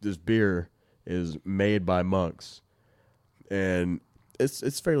this beer is made by monks, and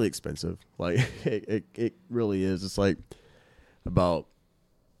it's fairly expensive. Like it really is. It's like about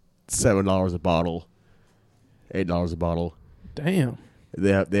 $7 a bottle, $8 a bottle. Damn.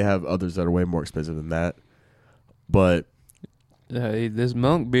 They have others that are way more expensive than that, but this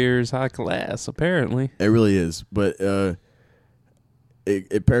monk beer is high class. Apparently, it really is. But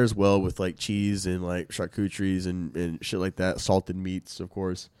it pairs well with like cheese and like charcuteries and shit like that, salted meats, of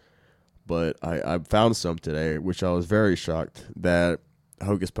course. But I found some today, which I was very shocked that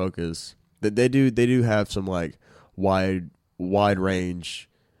Hocus Pocus that they do have some like wide range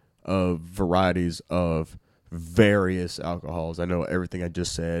of varieties of various alcohols. I know everything I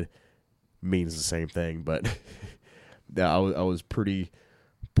just said means the same thing, but I was pretty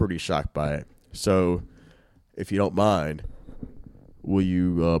shocked by it. So, if you don't mind, will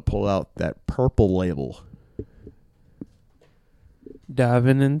you pull out that purple label?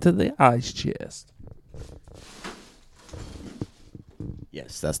 Diving into the ice chest.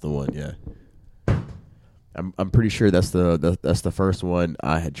 Yes, that's the one. Yeah, I'm pretty sure that's the first one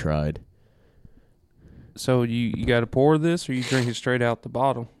I had tried. So you got to pour this, or you drink it straight out the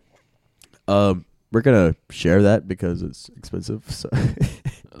bottle? We're gonna share that because it's expensive. So.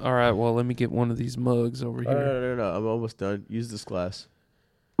 All right. Well, let me get one of these mugs over here. No. I'm almost done. Use this glass.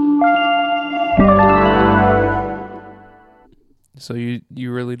 So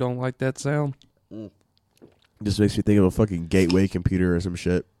you really don't like that sound? Just makes me think of a fucking gateway computer or some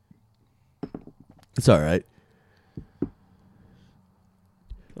shit. It's all right.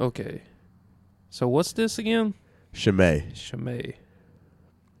 Okay. So what's this again? Chimay. Chimay.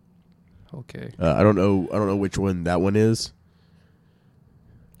 Okay. I don't know which one that one is.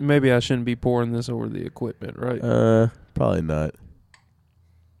 Maybe I shouldn't be pouring this over the equipment, right? Probably not.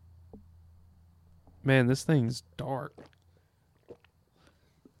 Man, this thing's dark.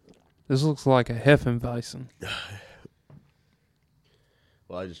 This looks like a Hefeweizen.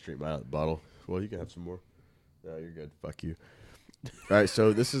 Well, I just drink mine out of the bottle. Well, you can have some more. No, you're good. Fuck you. All right,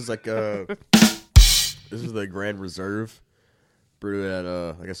 so this is like this is the Grand Reserve, brewed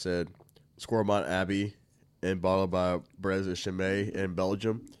at like I said, Squirmont Abbey, and bottled by Breze Chimay in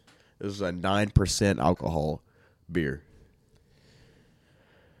Belgium. This is a 9% alcohol beer.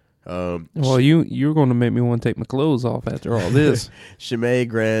 Well, you're going to make me want to take my clothes off after all this. Chimay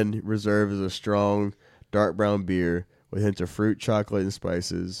Grand Reserve is a strong, dark brown beer with hints of fruit, chocolate, and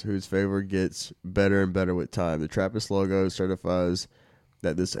spices, whose flavor gets better and better with time. The Trappist logo certifies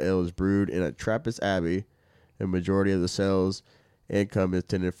that this ale is brewed in a Trappist abbey, and majority of the sales income is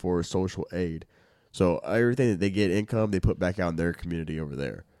intended for social aid. So everything that they get income, they put back out in their community over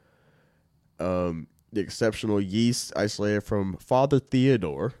there. The exceptional yeast isolated from Father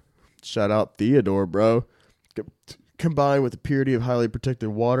Theodore, shout out Theodore, bro, combined with the purity of highly protected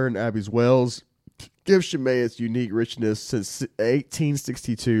water in Abbey's wells, gives Chimay its unique richness. Since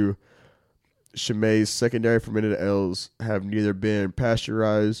 1862, Chimay's secondary fermented ales have neither been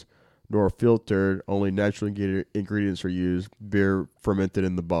pasteurized nor filtered. Only natural ingredients are used. Beer fermented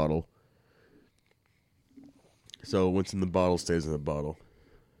in the bottle. So once in the bottle, stays in the bottle.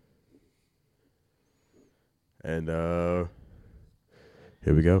 And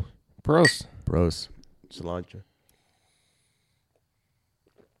here we go. Prost. Cilantro.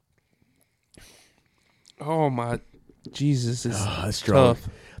 Oh my Jesus, it's that's strong. tough.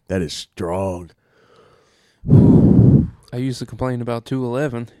 That is strong. I used to complain about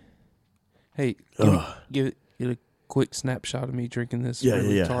 211. Hey, give it a quick snapshot of me drinking this.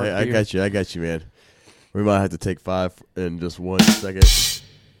 Yeah. tart I beer. got you, man. We might have to take 5 in just 1 second.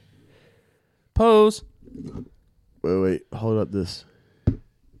 Pose. Wait. Hold up this.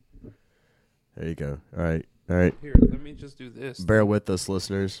 There you go. All right. Here, let me just do this. Bear with us,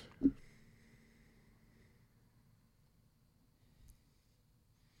 listeners.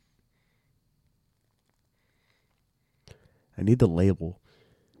 I need the label.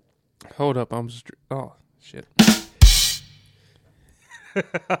 Hold up, I'm just... Oh, shit.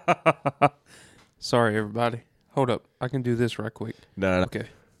 Sorry, everybody. Hold up. I can do this right quick. No. Okay.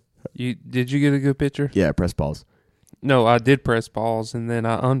 Did you get a good picture? Yeah, press pause. No, I did press pause, and then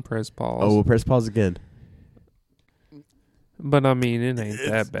I unpressed pause. Oh, we'll press pause again. But, I mean, it ain't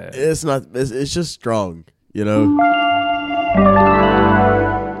that bad. It's not. It's just strong, you know?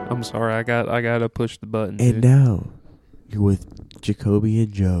 I'm sorry. I got to push the button. And dude. now, You're with Jacoby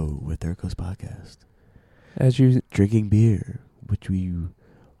and Joe with Third Coast Podcast. As you Drinking beer, which we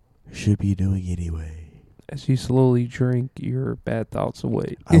should be doing anyway. As you slowly drink your bad thoughts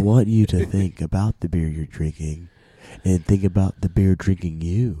away. I want you to think about the beer you're drinking and think about the beer drinking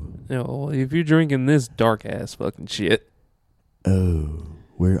you. If you're drinking this dark ass fucking shit. Oh,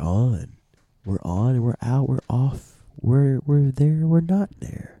 we're on. We're on and we're out. We're off. We're there. We're not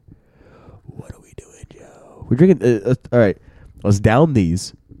there. What are we doing, Joe? We're drinking. All right, let's down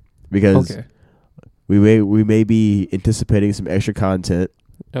these because we may be anticipating some extra content.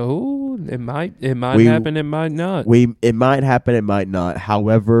 Oh, it might happen, it might not. It might happen, it might not.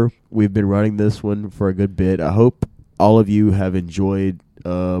 However, we've been running this one for a good bit. I hope all of you have enjoyed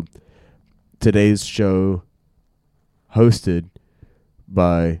today's show, hosted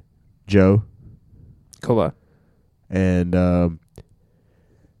by Joe. Cool. And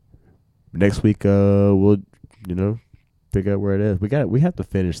next week we'll figure out where it is. We have to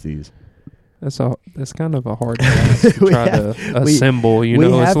finish these. That's kind of a hard task to try to assemble.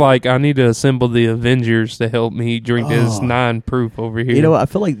 It's like I need to assemble the Avengers to help me drink this 9 proof over here. You know what? I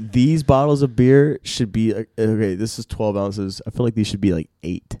feel like these bottles of beer should be okay. This is 12 ounces. I feel like these should be like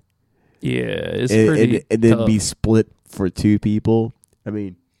 8. Yeah, it's pretty and then tough. be split for 2 people. I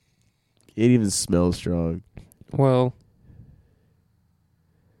mean, it even smells strong. Well,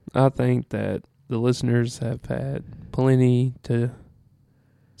 I think that the listeners have had plenty to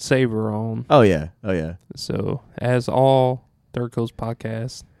savor on. Oh yeah. So, as all Third Coast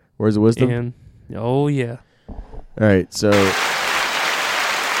podcasts. Words of wisdom? And, oh yeah. All right, so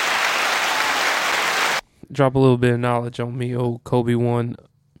drop a little bit of knowledge on me, old Kobe-1.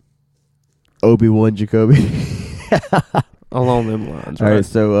 Obi-Wan Jacoby. Along them lines, All right? right,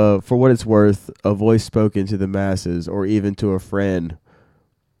 so for what it's worth, a voice spoken to the masses or even to a friend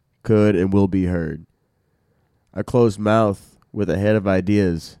could and will be heard. A closed mouth with a head of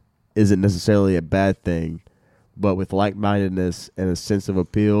ideas isn't necessarily a bad thing, but with like-mindedness and a sense of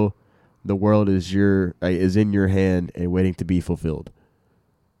appeal, the world is in your hand and waiting to be fulfilled.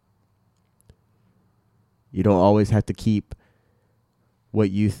 You don't always have to keep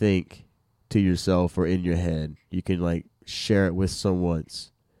what you think to yourself or in your head. You can share it with someone.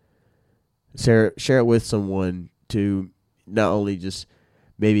 Share it with someone to not only just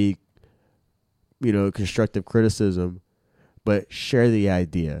maybe constructive criticism, but share the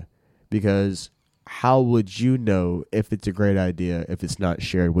idea, because how would you know if it's a great idea if it's not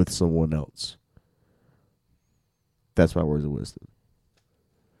shared with someone else? That's my words of wisdom.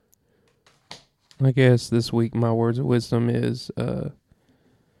 I guess this week my words of wisdom is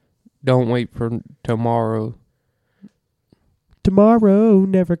don't wait for tomorrow. Tomorrow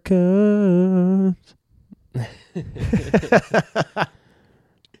never comes.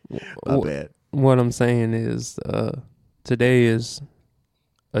 My bad. What I'm saying is today is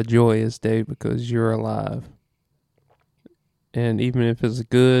a joyous day because you're alive. And even if it's a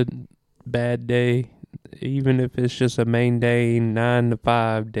good, bad day, even if it's just a main day, 9 to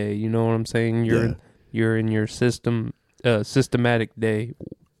 5 day, you know what I'm saying? You're in your systematic day,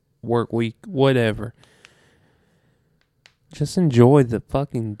 work week, whatever. Just enjoy the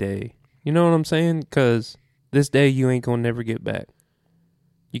fucking day. You know what I'm saying? Because this day you ain't gonna never get back.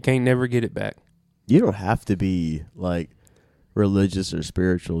 You can't never get it back. You don't have to be religious or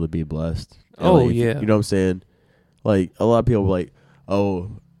spiritual to be blessed. Oh, yeah. You know what I'm saying? A lot of people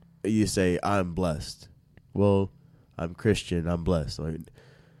you say, I'm blessed. Well, I'm Christian, I'm blessed.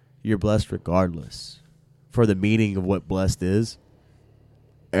 You're blessed regardless. For the meaning of what blessed is,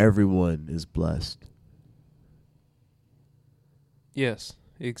 everyone is blessed. Yes,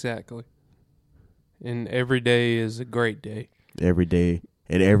 exactly. And every day is a great day. Every day.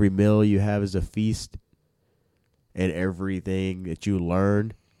 And every meal you have is a feast. And everything that you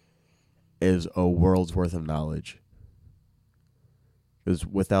learn is a world's worth of knowledge. Because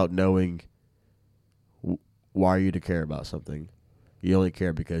without knowing, why are you to care about something? You only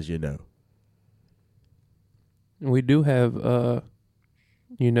care because you know. We do have, I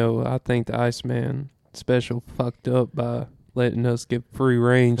think the Iceman special fucked up by letting us get free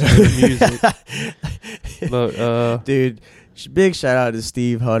range to the music. But, dude, big shout out to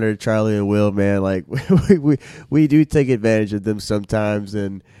Steve, Hunter, Charlie, and Will, man. We do take advantage of them sometimes,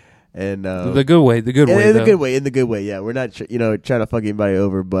 and the good way, in the good way. Yeah, we're not trying to fuck anybody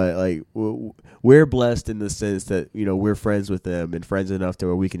over, but we're blessed in the sense that we're friends with them and friends enough to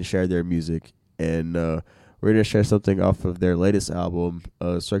where we can share their music, and we're gonna share something off of their latest album,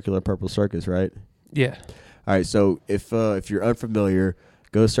 Circular Purple Circus, right? Yeah. All right, so if you're unfamiliar,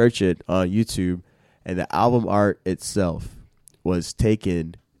 go search it on YouTube, and the album art itself was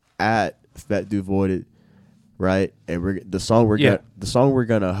taken at Fête du Void right? And the song we're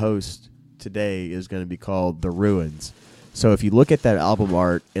gonna host today is gonna be called "The Ruins." So if you look at that album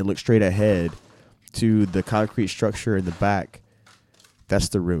art and look straight ahead to the concrete structure in the back, that's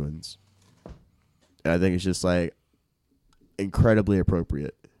the Ruins. And I think it's just like incredibly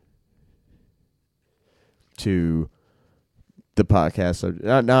appropriate to the podcast. So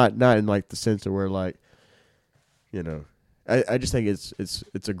not in like the sense of where like, you know, I just think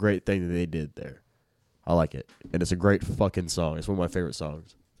it's a great thing that they did there. I like it, and it's a great fucking song. It's one of my favorite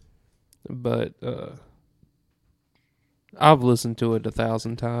songs. But I've listened to it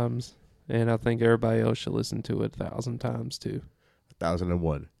 1,000 times, and I think everybody else should listen to it 1,000 times too.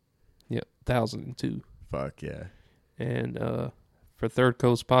 1001. Yep, 1,002. Fuck yeah. And for Third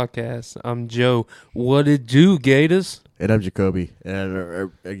Coast Podcast, I'm Joe. What it do, Gators? And I'm Jacoby.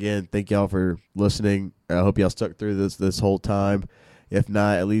 And again, thank y'all for listening. I hope y'all stuck through this whole time. If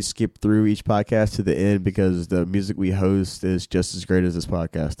not, at least skip through each podcast to the end, because the music we host is just as great as this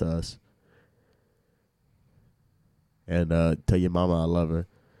podcast to us. And tell your mama I love her.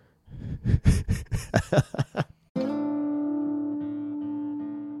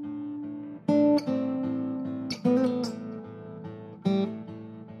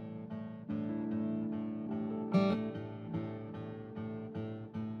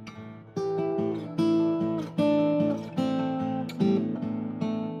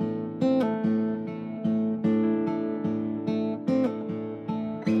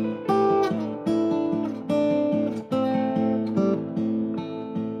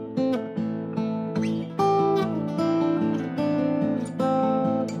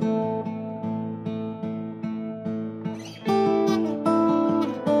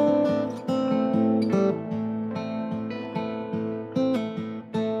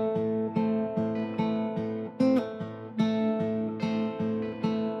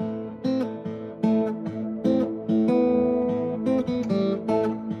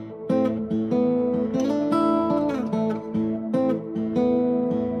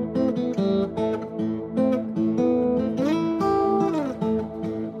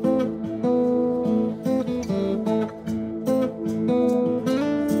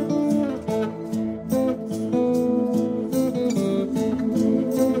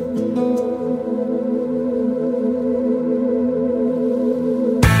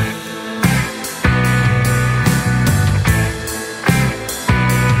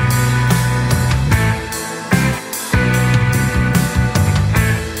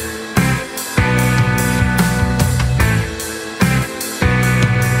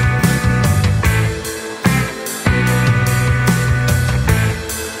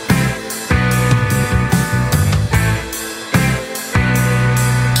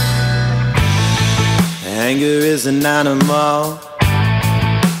 Anger is an animal,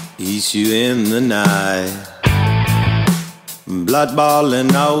 eats you in the night. Blood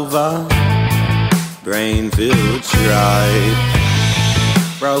boiling over, brain filled strife.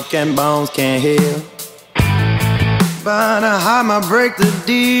 Broken bones can't heal, but a heart might break the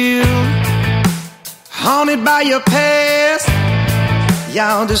deal. Haunted by your past,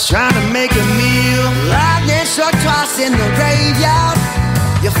 y'all just trying to make a meal. Lightning struck twice in the graveyard.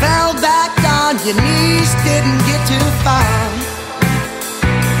 You fell back on your knees, didn't get too far.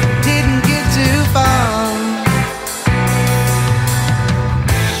 Didn't get too far.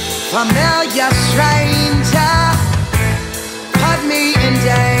 Familiar stranger put me in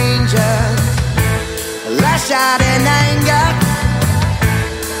danger. Lash out in anger,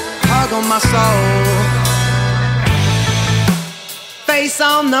 hug on my soul. Face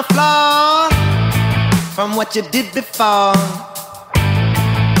on the floor from what you did before.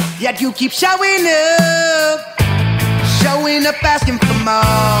 Yet you keep showing up asking for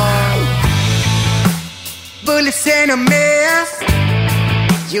more. Bullets in a mist,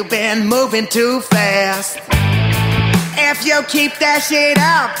 you've been moving too fast. If you keep that shit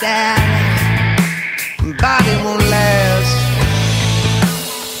up, then body won't last.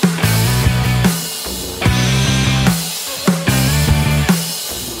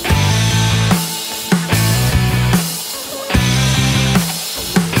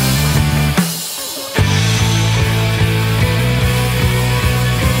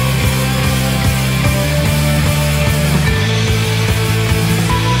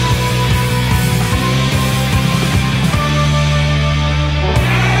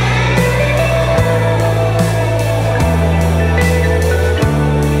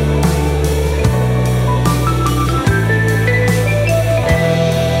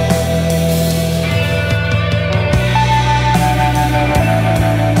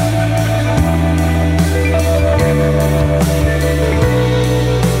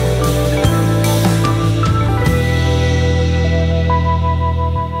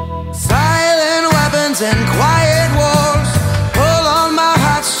 battles and quiet wars pull on my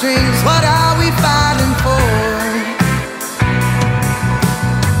heartstrings. What are we fighting for?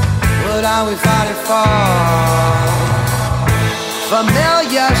 What are we fighting for?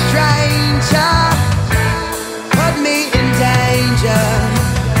 Familiar stranger, put me in danger.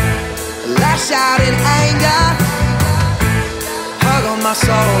 Lash out in anger, hug on my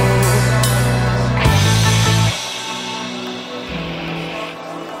soul.